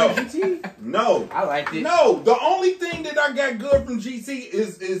 You don't like GT? No, I liked it. No, the only thing that I got good from GT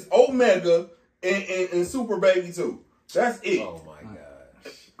is Omega and Super Baby 2. That's it. Oh my gosh.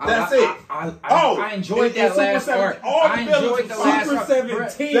 That's it. I enjoyed that last arc. I enjoyed the last Super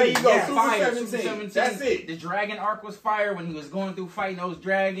 17. There you go. Super 17. That's it. The dragon arc was fire when he was going through fighting those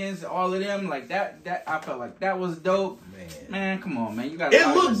dragons, all of them. Like that I felt like that was dope. Man, come on, man. You got. It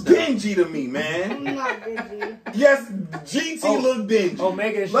looks dingy to me, man. I'm not dingy. Yes, GT look dingy.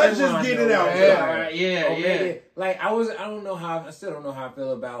 Omega. Let's just get it out. Yeah. Like I still don't know how I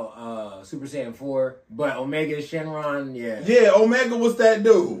feel about Super Saiyan 4, but Omega Shenron, Yeah, Omega was that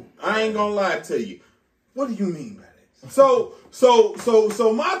dude. I ain't gonna lie to you. What do you mean by that? So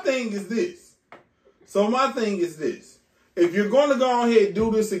my thing is this. If you're gonna go ahead and do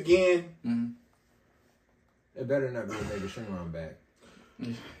this again, it better not be Omega Shenron back.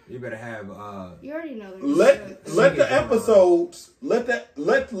 You better have you already know let the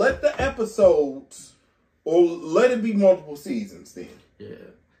episodes or let it be multiple seasons then. Yeah.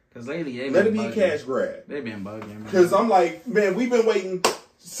 Because lately let it be a cash grab. They've been bugging. Because I'm like, man, we've been waiting.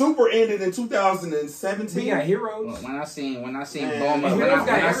 Super ended in 2017. We got Heroes. When I seen Boma, when I seen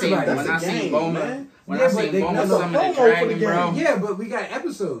Boma summon the dragon, bro. Yeah, but we got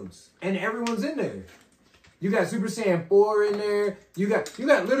episodes and everyone's in there. You got Super Saiyan 4 in there. You got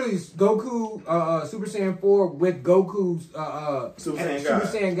literally Goku, Super Saiyan 4 with Goku's Super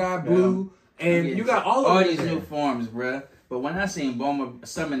Saiyan God Blue, and you got all these new forms, bruh. But when I seen Boma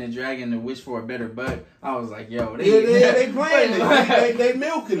summon the dragon to wish for a better butt, I was like, yo, they playing it. They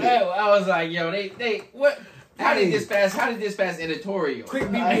milking it. I was like, yo, they what? How did this pass editorial? Quick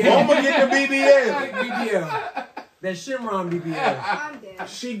BBL. Boma get the BBL. Quick BBL. That Shenron BBL. I'm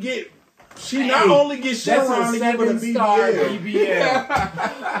dead. She not only gets Shenron to give her the BBL.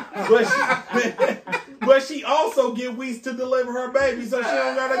 But she also get Whis to deliver her baby, so she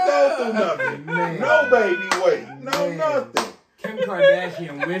don't gotta go through nothing. No baby weight. Nothing. Kim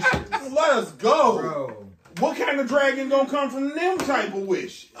Kardashian wishes. Let us go. Bro. What kind of dragon gonna come from them type of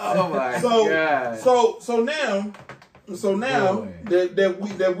wish? Oh my god. So now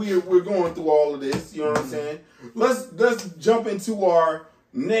that we're going through all of this, you know what I'm saying? Let's jump into our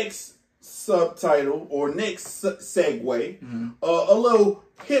next subtitle or next segue. A little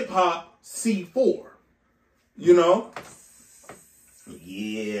hip hop C4. You know?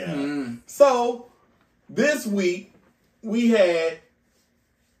 Yeah. So this week we had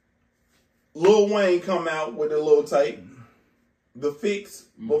Lil Wayne come out with a little tape, The Fix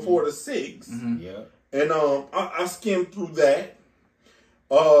Before the Six. Yeah. And I skimmed through that.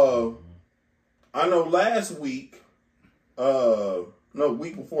 I know last week,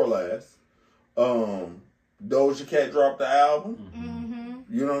 week before last, Doja Cat dropped the album.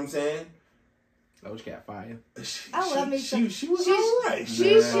 You know what I'm saying? Doja Cat fire. I love me. She was alright.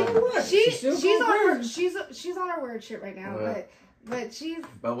 She's on her weird shit right now, but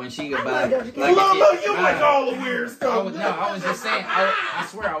when she about look, you like all the weird stuff. I was just saying. I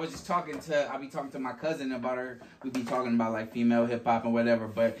swear, I was just talking to my cousin about her. We be talking about like female hip hop and whatever.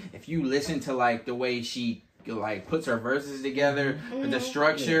 But if you listen to like the way she like puts her verses together, the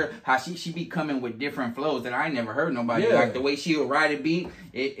structure, how she be coming with different flows that I never heard nobody like. The way she would ride a beat,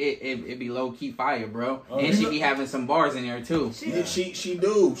 it be low key fire, bro. And she be having some bars in there too. She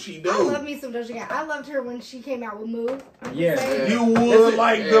do. I love me some Doja Cat. I loved her when she came out with Move. You would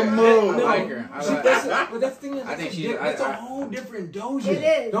like the Move. I like her. But that's the thing. I think it's a whole different Doja.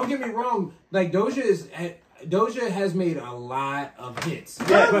 It is. Don't get me wrong. Like Doja has made a lot of hits.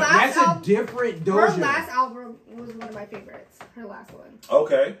 Yeah. But that's a different Doja. Her last album was one of my favorites. Her last one.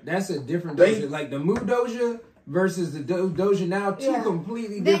 Okay. That's a different Doja. Like the Move Doja versus the Doja now, two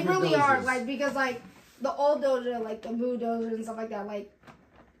completely different. They really Dojas. are, like, because like the old Doja, like the Boo Doja and stuff like that, like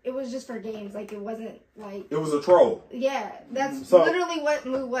it was just for games. Like it wasn't like it was a troll. Yeah, that's literally what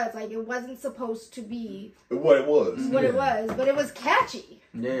Moo was. Like it wasn't supposed to be what it was. It was, but it was catchy.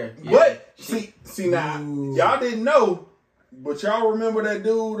 Yeah. But see now, y'all didn't know, but y'all remember that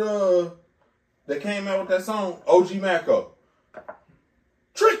dude that came out with that song, OG Mako.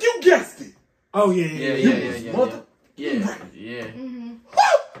 Trick, you guessed it. Oh yeah.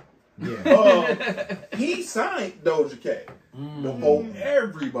 He signed Doja Cat before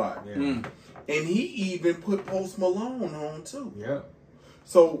everybody, and he even put Post Malone on too. Yeah.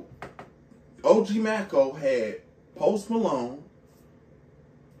 So OG Mako had Post Malone.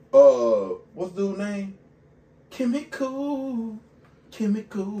 What's the dude's name? Chemical.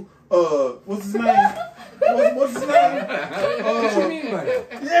 What's his name? What's his name? What you mean by that?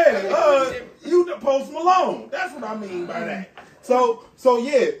 Yeah, you the Post Malone. That's what I mean by that. So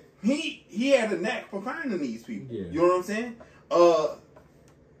yeah, he had a knack for finding these people. Yeah. You know what I'm saying?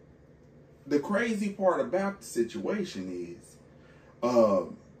 The crazy part about the situation is,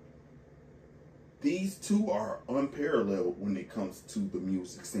 these two are unparalleled when it comes to the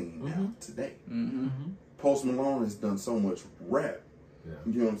music scene now today. Post Malone has done so much rap. Yeah.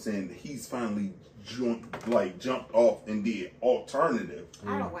 You know what I'm saying? He's finally jumped off and did alternative.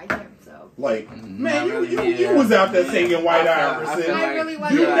 I don't like him, so. Like, man, you was out there singing White Iverson. I really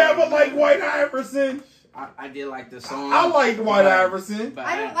like You never liked White Iverson? I did like the song. I liked White Iverson. But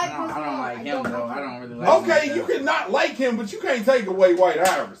I don't like him though. I don't really like him. Okay, you can not like him, but you can't take away White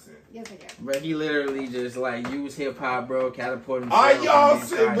Iverson. Yes, I can. But he literally just like used hip hop, bro, catapulted himself. All right, y'all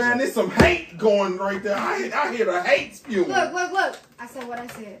said, man, there's some hate going right there. I hear the hate spewing. Look. I said what I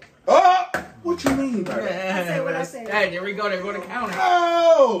said. What you mean by that? I said what I said. Hey, there we go. There go the counter.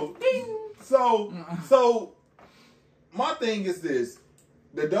 Oh! So, my thing is this.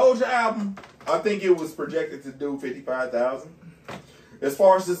 The Doja album, I think it was projected to do 55,000. As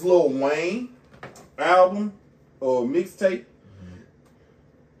far as this Lil Wayne album or mixtape,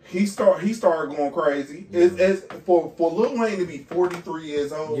 he started going crazy. It's for Lil Wayne to be 43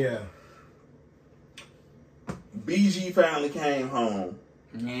 years old. Yeah. BG finally came home.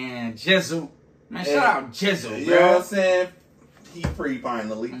 Man, Jizzle. Man, shout out Jizzle, bro. You know what I'm saying? He free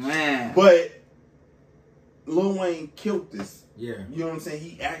finally. Man. But Lil Wayne killed this. Yeah. You know what I'm saying?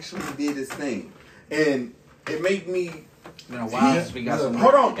 He actually did his thing. And it made me... It's been a while since we got some...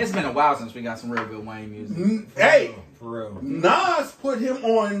 Hold on. It's been a while since we got some real good Wayne music. Hey! For real. Nas put him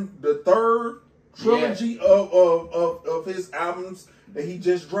on the third trilogy of his albums that he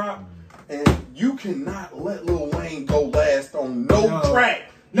just dropped. And you cannot let Lil Wayne go last on no track.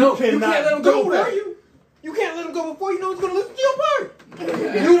 No, you can't let him go before that. you can't let him go before you know he's gonna listen to your part.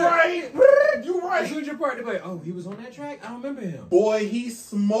 You right. You right. Listen to your part. They're like, oh, he was on that track? I don't remember him. Boy, he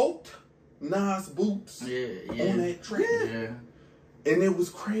smoked Nas boots on that track. Yeah. And it was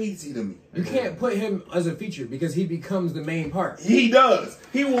crazy to me. You can't put him as a feature because he becomes the main part. He does.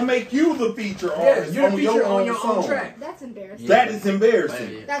 He will make you the feature artist you're on a feature your own song. Track. That's embarrassing. That is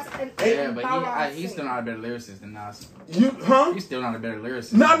embarrassing. That's but he's still not a better lyricist than Nas. He's still not a better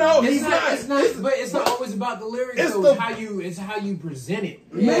lyricist. No, he's not. But it's not always about the lyrics. It's how you present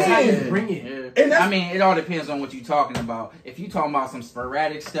it. Man. It's how you bring it. Yeah. And I mean, it all depends on what you're talking about. If you're talking about some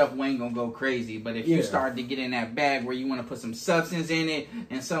sporadic stuff, Wayne gonna go crazy. But if you start to get in that bag where you want to put some substance in it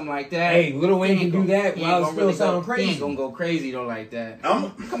and something like that, hey, Lil Wayne can do that while it still sound crazy. He ain't gonna go crazy though like that.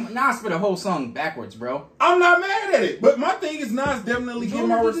 Come on, Nas spit the whole song backwards, bro. I'm not mad at it, but my thing is Nas definitely get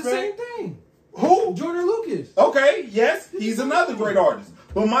my respect. The same thing. Who? Jordan Lucas. Okay, yes, he's another great artist.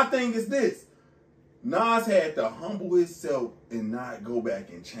 But my thing is this. Nas had to humble himself and not go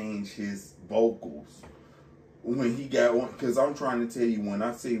back and change his vocals when he got one. Because I'm trying to tell you, when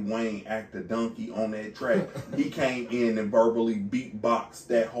I see Wayne act a donkey on that track, he came in and verbally beatboxed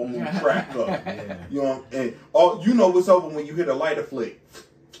that whole track up. Yeah. You know, and you know what's over when you hit a lighter flick.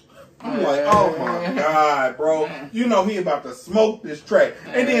 I'm like, oh my God, bro. You know he about to smoke this track.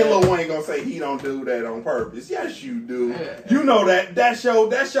 And then Lil Wayne gonna say he don't do that on purpose. Yes, you do. You know that show,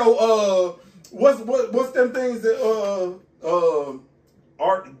 what's them things that,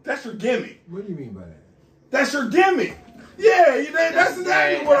 art, that's your gimmick. What do you mean by that? That's your gimmick. Yeah, that's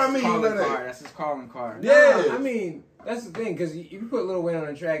exactly what I mean by that. That's his calling card. Yeah. I mean, that's the thing, because if you put Lil Wayne on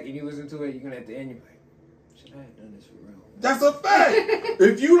a track and you listen to it, you're gonna at the end, you're like, should I have done this for real? That's a fact.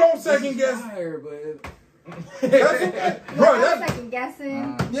 If you don't second guess, that's okay. Bro, that's second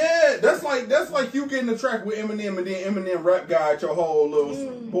guessing. Yeah, that's like you getting the track with Eminem and then Eminem rap guy at your whole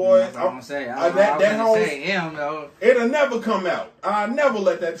little boy. That's what I'm gonna say. Him though. It'll never come out. I'll never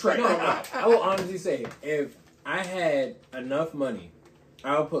let that track come out. I will honestly say, if I had enough money,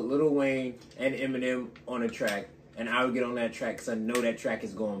 I would put Lil Wayne and Eminem on a track, and I would get on that track because I know that track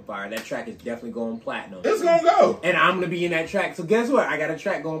is going fire. That track is definitely going platinum. It's gonna go. And I'm gonna be in that track. So guess what? I got a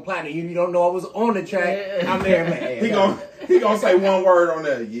track going platinum. You don't know I was on the track. I'm there, man. Hey, he gonna say one word on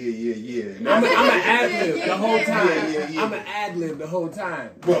that. Yeah. I'm an ad-lib the whole time. Yeah. I'm an ad-lib the whole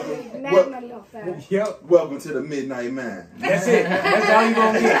time. Welcome to the Midnight Man. That's it. That's all you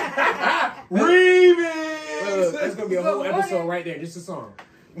gonna get. Remix. That's gonna be a whole episode right there. Just a song.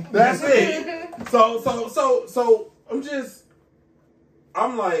 That's it. So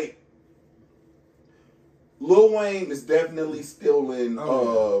I'm like, Lil Wayne is definitely still in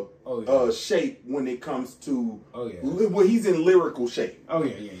shape when it comes to well, he's in lyrical shape. Oh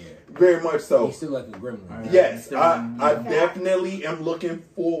yeah. Very much so. He's still like a gremlin. Right? Yes, I definitely am looking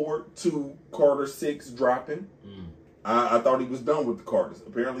forward to Carter 6 dropping. I thought he was done with the Carters.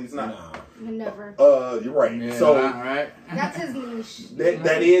 Apparently he's not. Never. You're right. Yeah, so right. That's his niche.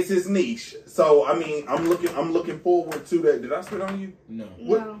 That is his niche. So I mean, I'm looking forward to that. Did I spit on you? No.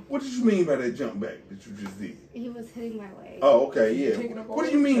 What did you mean by that jump back that you just did? He was hitting my leg. Oh, okay, yeah. What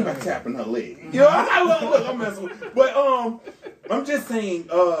do you mean by tapping her leg? You know, look, I'm messing with. But I'm just saying.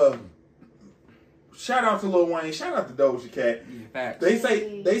 Shout out to Lil Wayne. Shout out to Doja Cat. Facts. They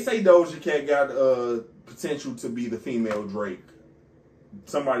say Doja Cat got potential to be the female Drake.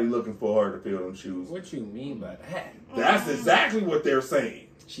 Somebody looking for her to fill them shoes. What you mean by that? That's exactly what they're saying.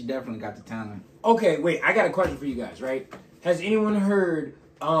 She definitely got the talent. Okay, wait. I got a question for you guys. Right? Has anyone heard?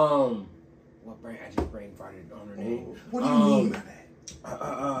 What brand? I just brain farted on her name. What do you mean by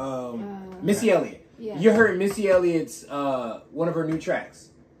that? Missy Elliott. Yeah. You heard Missy Elliott's one of her new tracks.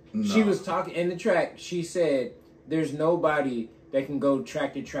 No. She was talking in the track. She said, "There's nobody that can go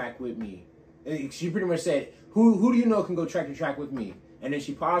track to track with me." She pretty much said, "Who do you know can go track to track with me?" And then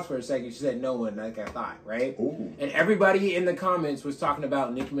she paused for a second. She said, "No one," like I thought, right? Ooh. And everybody in the comments was talking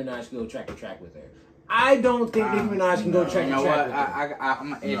about Nicki Minaj can go track to track with her. I don't think Nicki Minaj can go track to track with her.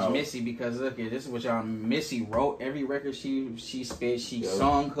 I'm gonna edge Missy because look here, this is what y'all. Missy wrote every record she spit. She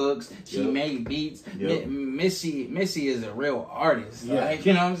sung hooks. She made beats. Missy is a real artist. Yeah. Like,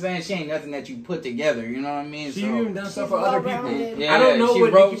 you know what I'm saying? She ain't nothing that you put together. You know what I mean? She even done stuff for other people. Yeah, I don't know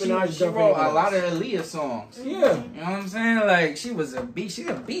what Nicki Minaj she wrote a lot of Aaliyah songs. Yeah, you know what I'm saying? Like she was a beast. She's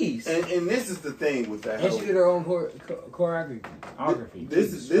a beast. And this is the thing with that. And she did her own choreography.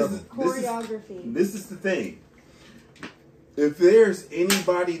 This is Choreography. This is the thing. If there's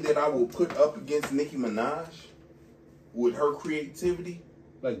anybody that I will put up against Nicki Minaj with her creativity,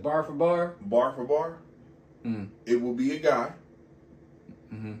 like bar for bar, it will be a guy,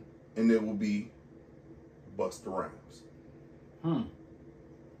 and it will be Busta Rhymes.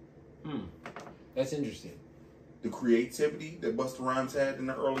 That's interesting. The creativity that Busta Rhymes had in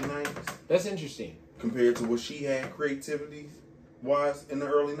the early 90s That's interesting. compared to what she had creativity-wise in the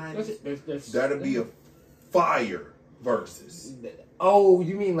early 90s, that'll be a fire versus. Oh,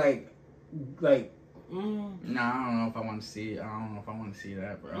 you mean like? No, I don't know if I want to see it. I don't know if I want to see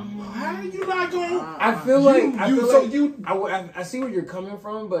that, bro. How are you not going? I feel like I see where you're coming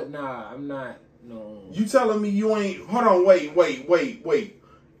from, but nah, I'm not. No. You telling me you ain't? Hold on, wait.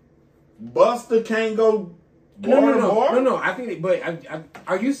 Busta can't go. No. I think, but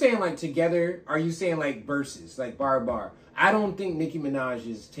are you saying like together? Are you saying like verses, like bar to bar? I don't think Nicki Minaj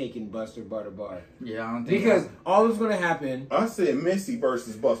is taking Busta bar to bar. Yeah, I don't think because all that's going to happen. I said Missy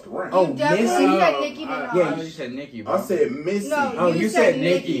versus Busta Rhymes. Oh, Missy. Said Nicki Minaj. Yeah, you said Nicki. Bro. I said Missy. No, you said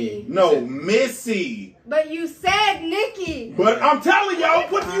Nicki. No, Missy. But you said Nicki. But I'm telling y'all,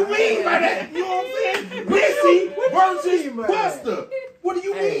 what do you mean by that? You know what I'm saying? Missy versus Busta. What do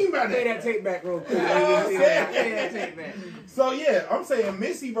you mean by that? Play that tape back real quick. Play that tape back. So yeah, I'm saying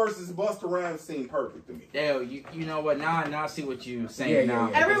Missy versus Busta Rhymes seemed perfect to me. Dale, you know what? Now I see what you're saying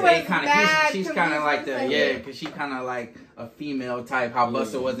now. Everyone's mad. She's kind of like because she kind of like a female type. How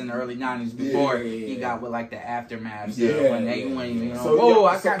Busta was in the early '90s before he got with like the aftermath. When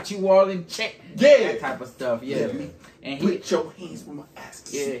I got you all in check. Yeah, that type of stuff. Yeah. And put your hands on my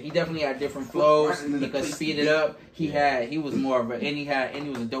ass. Yeah, he definitely had different flows. He could speed it up. He was more of he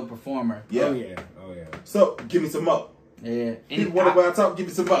was a dope performer. Yeah. Oh yeah. So give me some more. Yeah. And what about talk? Give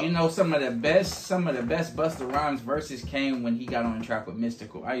me some more. You know, some of the best Busta Rhymes verses came when he got on the track with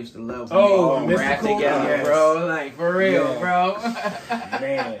Mystical. I used to love when they rap together, bro. Like for real, bro.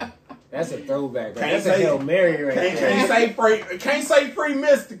 Man. That's a throwback, right? That's a Hail Mary right there. Can't say free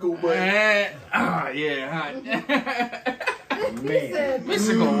Mystical, but man.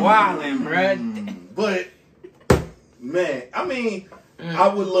 Mystical wildin', bruh. But man, I mean, I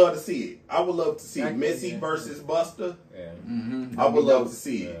would love to see it. I would love to see Missy versus Busta. Yeah. I would love to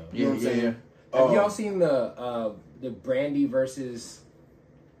see it. You know what I'm saying? Have y'all seen the Brandy versus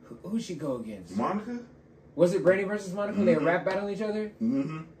who'd she go against? Monica? Was it Brandy versus Monica? Mm-hmm. They rap battling each other?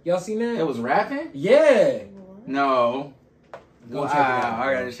 Mm-hmm. Y'all seen that? It was rapping? Yeah. No. Go check it out.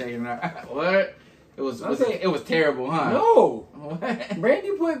 I gotta check it out. What? It was terrible, huh? No. What?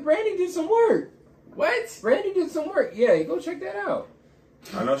 Brandy did some work. What? Brandy did some work. Yeah, go check that out.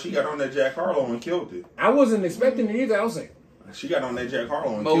 I know she got on that Jack Harlow and killed it. I wasn't expecting it either. I was like, she got on that Jack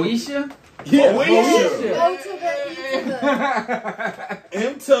Harlow and killed it. Moesha? Yeah, Moesha. Moesha.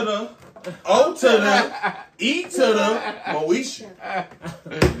 M to the O to the E to the Moesha.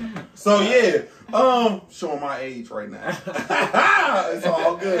 So yeah, showing my age right now. It's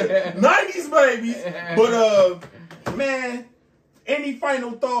all good. 90s babies. But man, any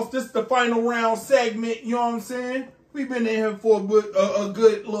final thoughts? This is the final round segment, you know what I'm saying? We've been in here for a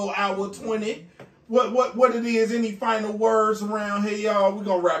good little hour 20. What it is, any final words around here, y'all? We're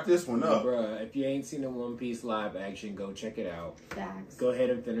gonna wrap this one up. Bruh, if you ain't seen the One Piece live action, go check it out. Facts. Go ahead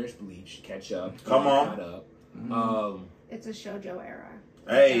and finish Bleach. Catch up. Come on. Caught up. It's a shoujo era.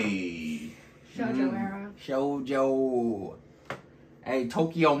 Hey. Shoujo era. Shoujo. Hey,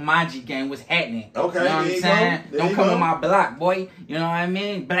 Tokyo Maji gang, what's happening? Okay, you know what I'm saying? There Don't you come go. on my block, boy. You know what I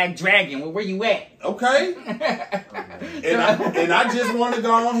mean? Black Dragon, where you at? Okay. and I just want to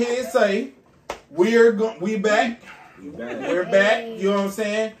go on here and say, we back. We're back. You know what I'm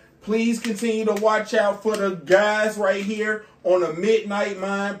saying? Please continue to watch out for the guys right here on the Midnight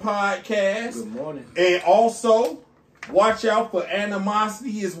Mind podcast. Good morning. And also, watch out for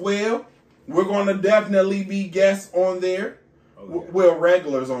Animosity as well. We're going to definitely be guests on there. Oh, yeah. We're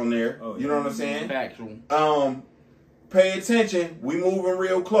regulars on there. Oh, you know what I'm saying? Factual. Pay attention. We moving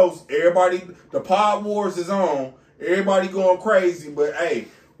real close. Everybody, the Pod Wars is on. Everybody going crazy, but hey,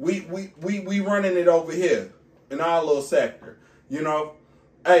 we running it over here in our little sector. You know,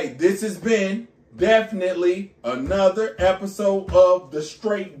 hey, this has been definitely another episode of the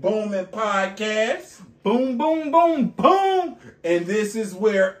Str8 Boomin podcast. Boom, boom, boom, boom. And this is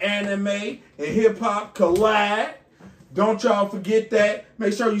where anime and hip hop collide. Don't y'all forget that.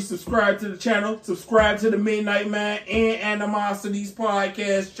 Make sure you subscribe to the channel. Subscribe to the Midnight Man and Animosity's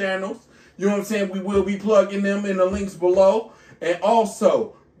podcast channels. You know what I'm saying? We will be plugging them in the links below. And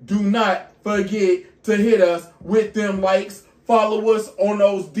also, do not forget to hit us with them likes. Follow us on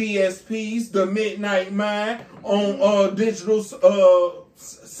those DSPs, the Midnight Mind, on digital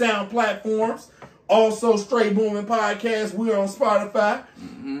sound platforms. Also, Str8 Boomin Podcast. We're on Spotify.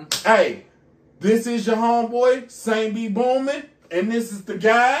 Mm-hmm. Hey. This is your homeboy, Same Be Boomin', and this is the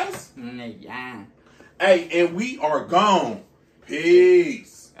guys. Yeah. Hey, and we are gone.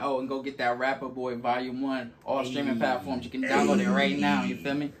 Peace. Oh, and go get that Rapper Boy Volume 1, all streaming platforms. You can download it right now, you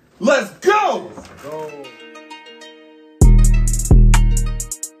feel me? Let's go! Let's go.